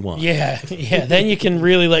devious as you want. Yeah. Then you can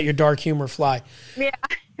really let your dark humor fly. Yeah,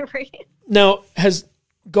 right. Now, has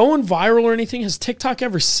going viral or anything, has TikTok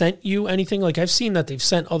ever sent you anything? Like I've seen that they've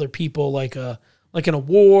sent other people like an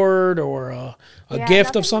award or a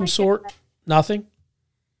gift of some sort. Nothing?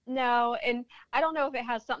 No, and I don't know if it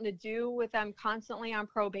has something to do with them constantly on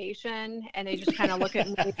probation and they just kind of look at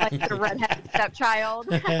me like the redheaded stepchild.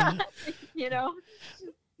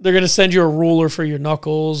 They're going to send you a ruler for your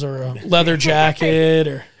knuckles or a leather jacket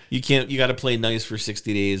or... You got to play nice for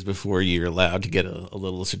 60 days before you're allowed to get a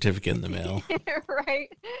little certificate in the mail.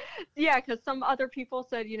 Right. Yeah, because some other people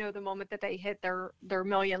said, the moment that they hit their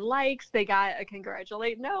million likes, they got a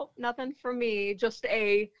congratulate. No, nothing from me. Just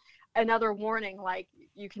another warning, like,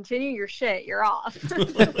 you continue your shit, you're off.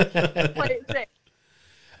 Play it safe.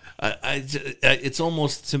 It's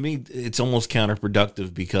almost, to me, it's almost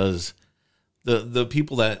counterproductive because the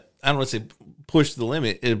people that, I don't want to say push the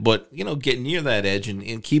limit, but, get near that edge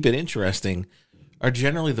and keep it interesting are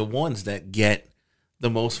generally the ones that get the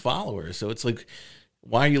most followers. So it's like,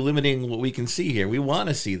 why are you limiting what we can see here? We want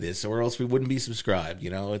to see this or else we wouldn't be subscribed.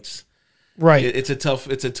 It's right. It's a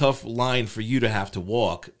tough line for you to have to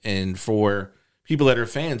walk. And for people that are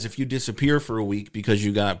fans, if you disappear for a week because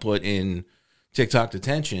you got put in TikTok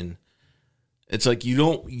detention, it's like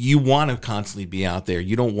you want to constantly be out there.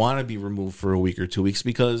 You don't want to be removed for a week or 2 weeks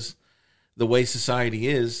because the way society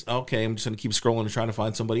is, okay, I'm just going to keep scrolling and trying to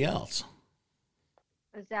find somebody else.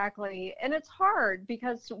 Exactly. And it's hard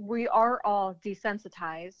because we are all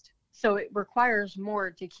desensitized. So it requires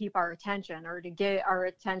more to keep our attention or to get our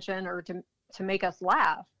attention or to make us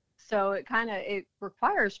laugh. So it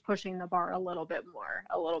requires pushing the bar a little bit more.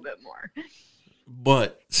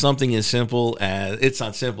 But something as simple as, it's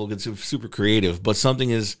not simple, it's super creative, but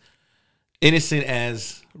something as innocent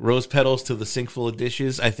as rose petals to the sink full of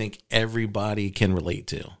dishes, I think everybody can relate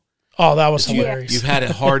to. Oh, that was hilarious. You've had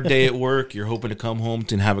a hard day at work, you're hoping to come home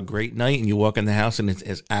and have a great night, and you walk in the house and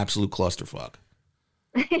it's absolute clusterfuck.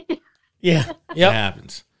 Yeah. It Yep.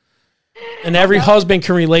 happens. And every husband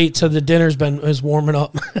can relate to the dinner's is warming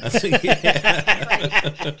up.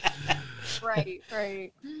 Right.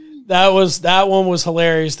 That one was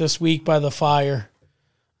hilarious this week by the fire.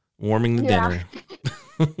 Warming the dinner.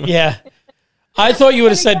 Yeah. I thought you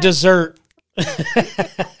would have said dessert.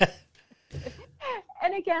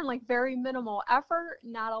 And again, like very minimal effort,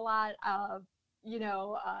 not a lot of,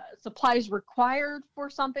 supplies required for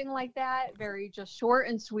something like that. Very just short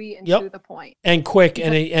and sweet and to the point. And quick,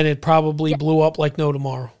 and it probably blew up like no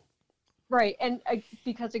tomorrow. Right. And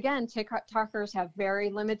because again, TikTokers have very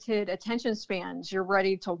limited attention spans. You're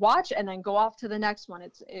ready to watch and then go off to the next one.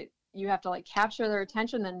 You have to like capture their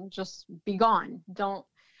attention and just be gone. Don't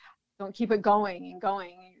keep it going and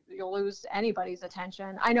going. You'll lose anybody's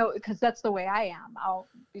attention. I know, because that's the way I am. I'll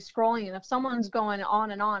be scrolling, and if someone's going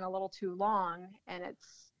on and on a little too long, and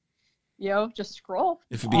it's, just scroll.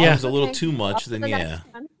 If it becomes a little too much, then yeah.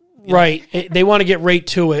 Right. They want to get right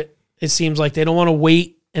to it. It seems like they don't want to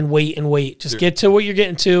wait and wait and wait. Just get to what you're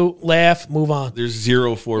getting to, laugh, move on. There's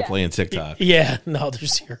zero foreplay in TikTok. Yeah. No,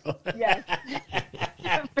 there's zero. Yes.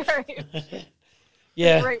 Very.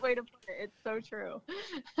 Yeah. Great way to put it. It's so true.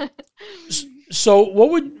 So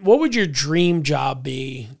what would your dream job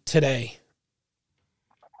be today?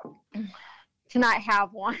 To not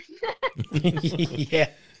have one. Yeah.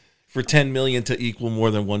 For 10 million to equal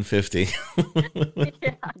more than 150.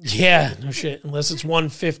 Yeah, no shit. Unless it's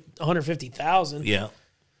 150,000. Yeah.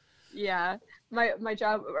 Yeah. My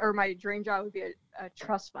job, or my dream job, would be a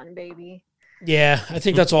trust fund baby. Yeah, I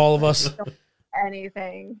think that's all of us.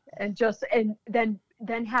 Anything, and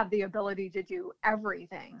then have the ability to do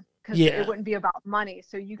everything, because it wouldn't be about money.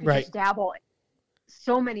 So you could just dabble in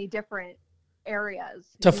so many different areas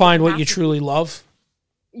to find what you truly love.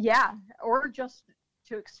 Yeah, or just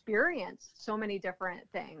to experience so many different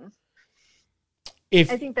things. I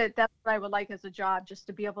think that's what I would like as a job, just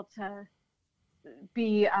to be able to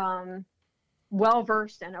be well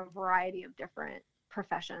versed in a variety of different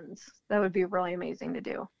professions. That would be really amazing to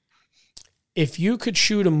do. If you could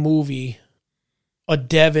shoot a movie, a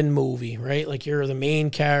Devin movie, right? Like you're the main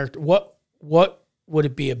character, what would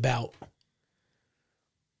it be about?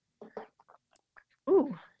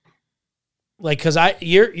 Ooh. Like, because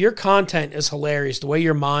your content is hilarious. The way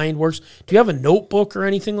your mind works. Do you have a notebook or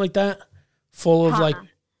anything like that? Full of like,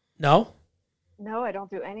 no? No, I don't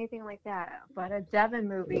do anything like that. But a Devin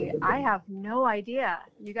movie, I have no idea.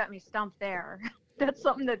 You got me stumped there. That's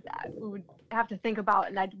something that I would have to think about.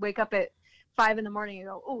 And I'd wake up at 5 a.m. and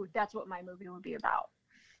go, "Oh, that's what my movie would be about."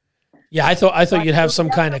 Yeah, I thought you'd have some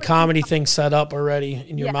kind of comedy thing set up already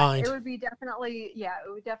in your mind. It would be definitely, it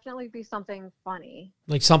would definitely be something funny.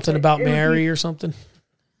 Like something about Mary or something?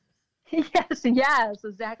 Yes,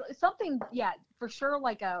 exactly. Something, for sure,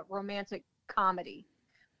 like a romantic comedy.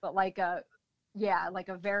 But like a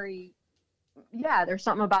very, there's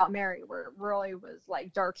something about Mary where it really was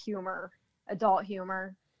like dark humor, adult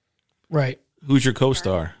humor. Right. Who's your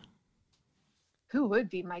co-star? Who would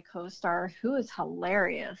be my co-star? Who is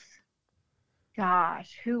hilarious?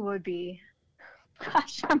 Gosh, who would be?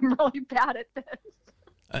 Gosh, I'm really bad at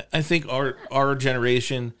this. I think our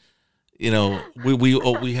generation,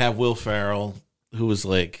 we have Will Ferrell, who was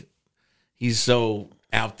like, he's so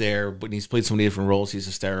out there, but he's played so many different roles. He's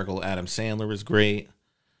hysterical. Adam Sandler was great.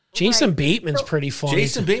 Jason Bateman's pretty funny.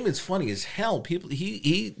 Jason Bateman's funny as hell. People,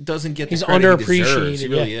 he doesn't get the he's credit underappreciated. He deserves. He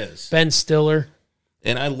really is. Ben Stiller.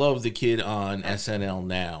 And I love the kid on SNL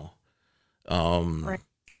now.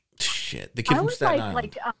 Shit, the kid from Staten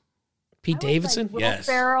Island. Pete Davidson. Will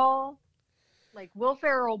Ferrell, Will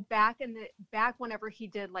Ferrell back whenever he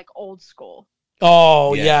did like Old School.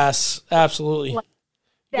 Oh yes, absolutely. Like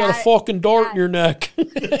you got a fucking dart in your neck.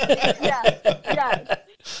 Yeah.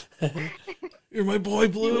 You're my boy,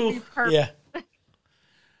 Blue. Yeah.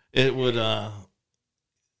 It would.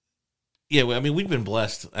 Yeah, I mean, we've been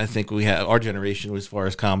blessed. I think we have our generation as far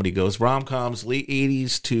as comedy goes. Rom-coms, late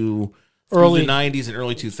 80s to early 90s and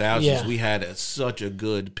early 2000s. Yeah. We had such a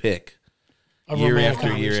good pick Of year romantic after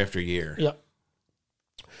comedies. year after year. Yep.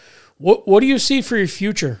 What do you see for your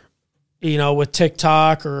future? With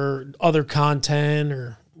TikTok or other content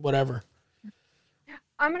or whatever.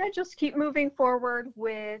 I'm gonna just keep moving forward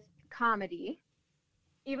with comedy,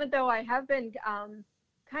 even though I have been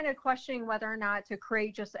kind of questioning whether or not to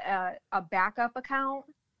create just a backup account,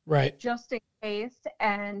 Right. just in case.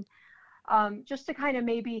 And just to kind of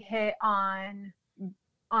maybe hit on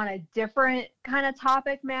a different kind of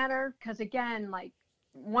topic matter. Because again, like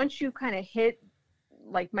once you kind of hit,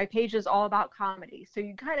 like my page is all about comedy, so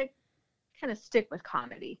you kind of stick with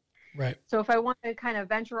comedy. Right. So if I want to kind of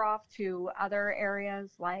venture off to other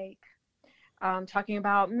areas like talking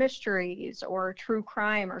about mysteries or true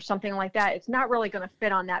crime or something like that, it's not really going to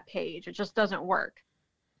fit on that page. It just doesn't work.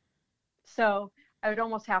 So I would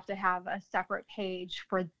almost have to have a separate page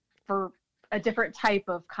for a different type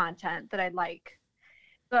of content that I'd like.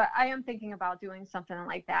 But I am thinking about doing something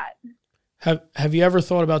like that. Have you ever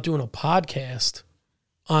thought about doing a podcast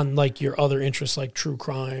on like your other interests, like true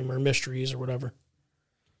crime or mysteries or whatever?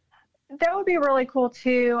 That would be really cool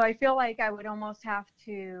too. I feel like I would almost have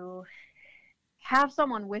to have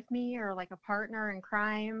someone with me or like a partner in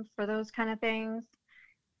crime for those kind of things.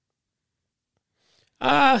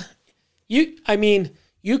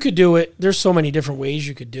 You could do it. There's so many different ways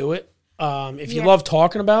you could do it. If you love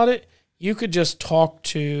talking about it, you could just talk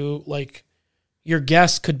to, like, your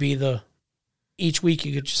guest could be each week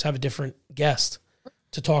you could just have a different guest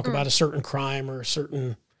to talk about a certain crime or a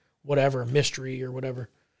certain whatever, mystery or whatever.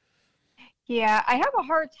 Yeah, I have a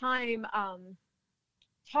hard time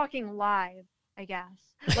talking live, I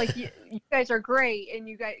guess. Like you guys are great, and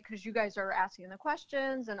because you guys are asking the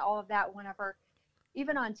questions and all of that whenever,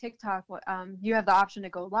 even on TikTok, you have the option to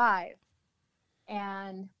go live.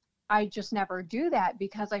 And I just never do that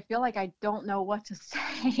because I feel like I don't know what to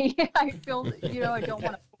say. I feel, I don't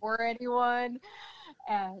want to bore anyone.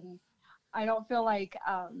 And I don't feel like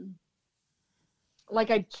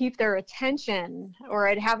I'd keep their attention, or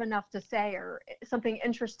I'd have enough to say, or something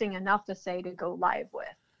interesting enough to say to go live with.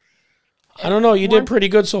 I don't know. You did pretty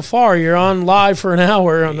good so far. You're on live for an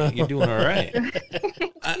hour. You're doing all right.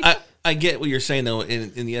 I get what you're saying, though,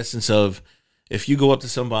 in the essence of if you go up to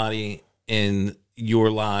somebody and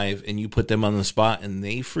you're live and you put them on the spot and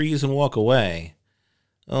they freeze and walk away,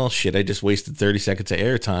 oh, shit, I just wasted 30 seconds of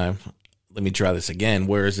airtime. Let me try this again.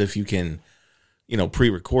 Whereas if you can,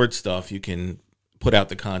 pre-record stuff, you can put out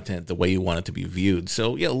the content the way you want it to be viewed.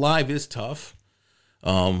 So, yeah, live is tough.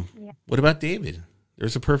 What about David?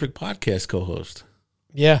 There's a perfect podcast co-host.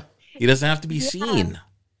 Yeah. He doesn't have to be seen.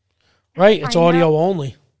 Right. It's audio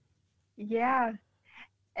only. Yeah.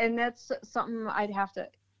 And that's something I'd have to...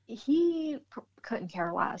 He couldn't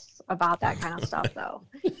care less about that kind of stuff, though.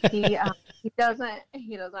 He doesn't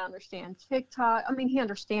understand TikTok. I mean, he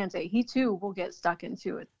understands it. He too will get stuck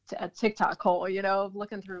into a TikTok hole,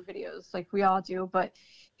 looking through videos like we all do. But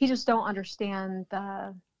he just don't understand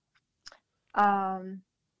the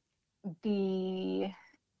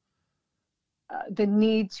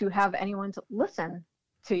need to have anyone to listen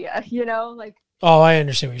to you. Like. Oh, I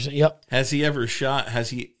understand what you're saying. Yep. Has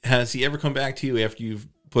he ever come back to you after you've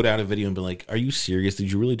put out a video and been like, are you serious? Did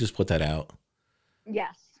you really just put that out?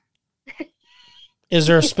 Yes. Is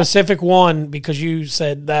there a specific one? Because you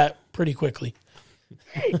said that pretty quickly.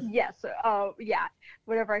 Yes. Yeah.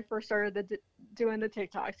 Whenever I first started doing the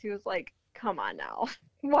TikToks, he was like, come on now.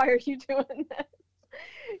 Why are you doing this?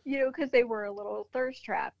 Because they were a little thirst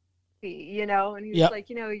trap, and he was like,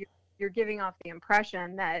 you're giving off the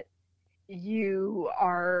impression that you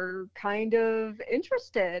are kind of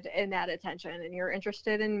interested in that attention, and you're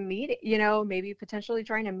interested in meeting, maybe potentially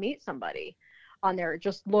trying to meet somebody on there. It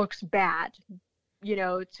just looks bad,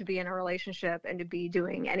 to be in a relationship and to be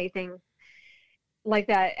doing anything like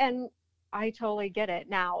that. And I totally get it.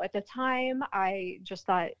 Now, at the time, I just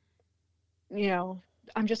thought, I'm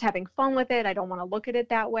just having fun with it. I don't want to look at it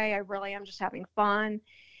that way. I really am just having fun.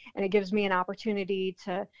 And it gives me an opportunity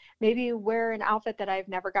to maybe wear an outfit that I've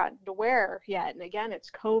never gotten to wear yet. And again,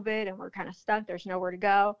 it's COVID and we're kind of stuck. There's nowhere to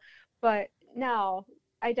go. But now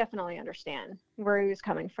I definitely understand where he was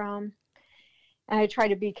coming from. And I try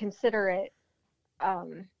to be considerate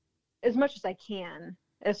as much as I can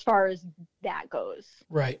as far as that goes.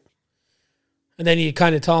 Right. And then you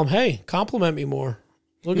kind of tell him, hey, compliment me more.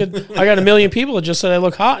 Look at, I got 1 million people that just said I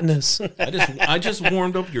look hot in this. I just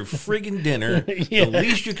warmed up your friggin' dinner. Yeah. The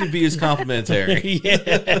least you could be is complimentary. Yeah.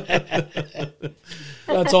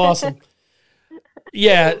 That's awesome.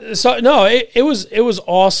 Yeah. So no, it was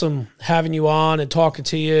awesome having you on and talking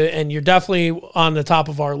to you. And you're definitely on the top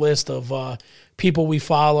of our list of people we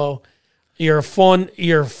follow. You're a fun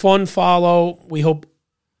follow. We hope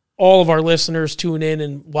all of our listeners tune in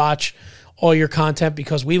and watch all your content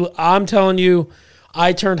because I'm telling you,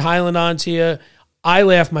 I turned Highland on to you. I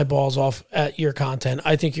laugh my balls off at your content.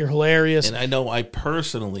 I think you're hilarious. And I know I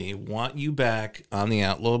personally want you back on the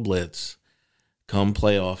Outlaw Blitz come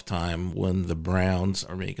playoff time when the Browns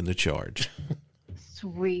are making the charge.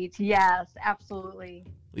 Sweet. Yes, absolutely.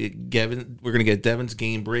 We're going to get Devin's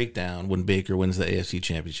game breakdown when Baker wins the AFC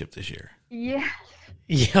Championship this year. Yes.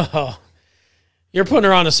 Yo, you're putting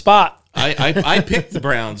her on the spot. I picked the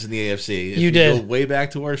Browns in the AFC. If you did. Go way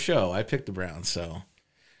back to our show. I picked the Browns, so.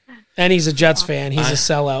 And he's a Jets fan. He's a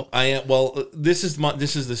sellout. I am. Well, this is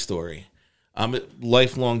the story. I'm a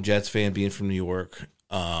lifelong Jets fan, being from New York.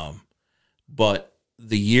 But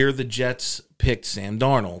the year the Jets picked Sam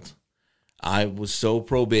Darnold, I was so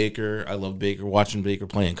pro Baker. I loved Baker, watching Baker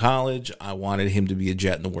play in college. I wanted him to be a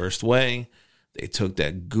Jet in the worst way. They took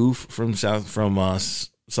that goof from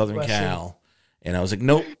Southern Cal, and I was like,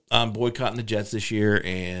 nope, I'm boycotting the Jets this year,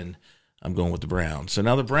 and I'm going with the Browns. So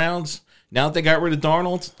now the Browns, now that they got rid of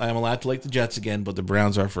Darnold, I am allowed to like the Jets again, but the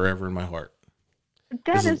Browns are forever in my heart.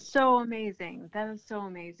 That is so amazing. That is so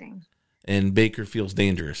amazing. And Baker feels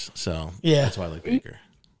dangerous, so yeah, that's why I like Baker.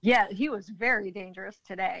 Yeah, he was very dangerous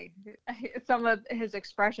today. Some of his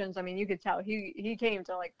expressions, I mean, you could tell he came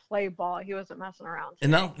to like play ball. He wasn't messing around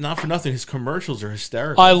today. And not for nothing, his commercials are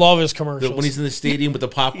hysterical. I love his commercials. When he's in the stadium with the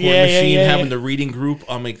popcorn machine, having the reading group,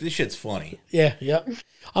 I'm like, this shit's funny. Yeah.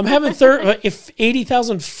 I'm having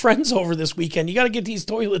 80,000 friends over this weekend. You got to get these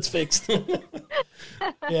toilets fixed.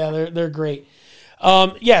 Yeah, they're great.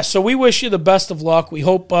 So we wish you the best of luck. We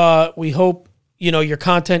hope your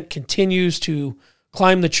content continues to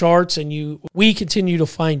climb the charts, and we continue to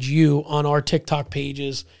find you on our TikTok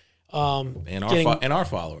pages, and our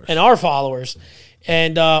followers.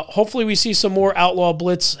 And hopefully we see some more Outlaw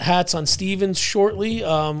Blitz hats on Stevens shortly.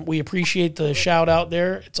 We appreciate the shout out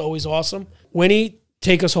there. It's always awesome. Winnie,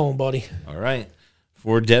 take us home, buddy. All right.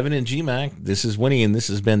 For Devin and GMAC, this is Winnie, and this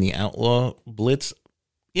has been the Outlaw Blitz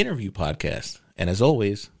interview podcast. And as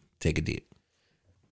always, take a deep.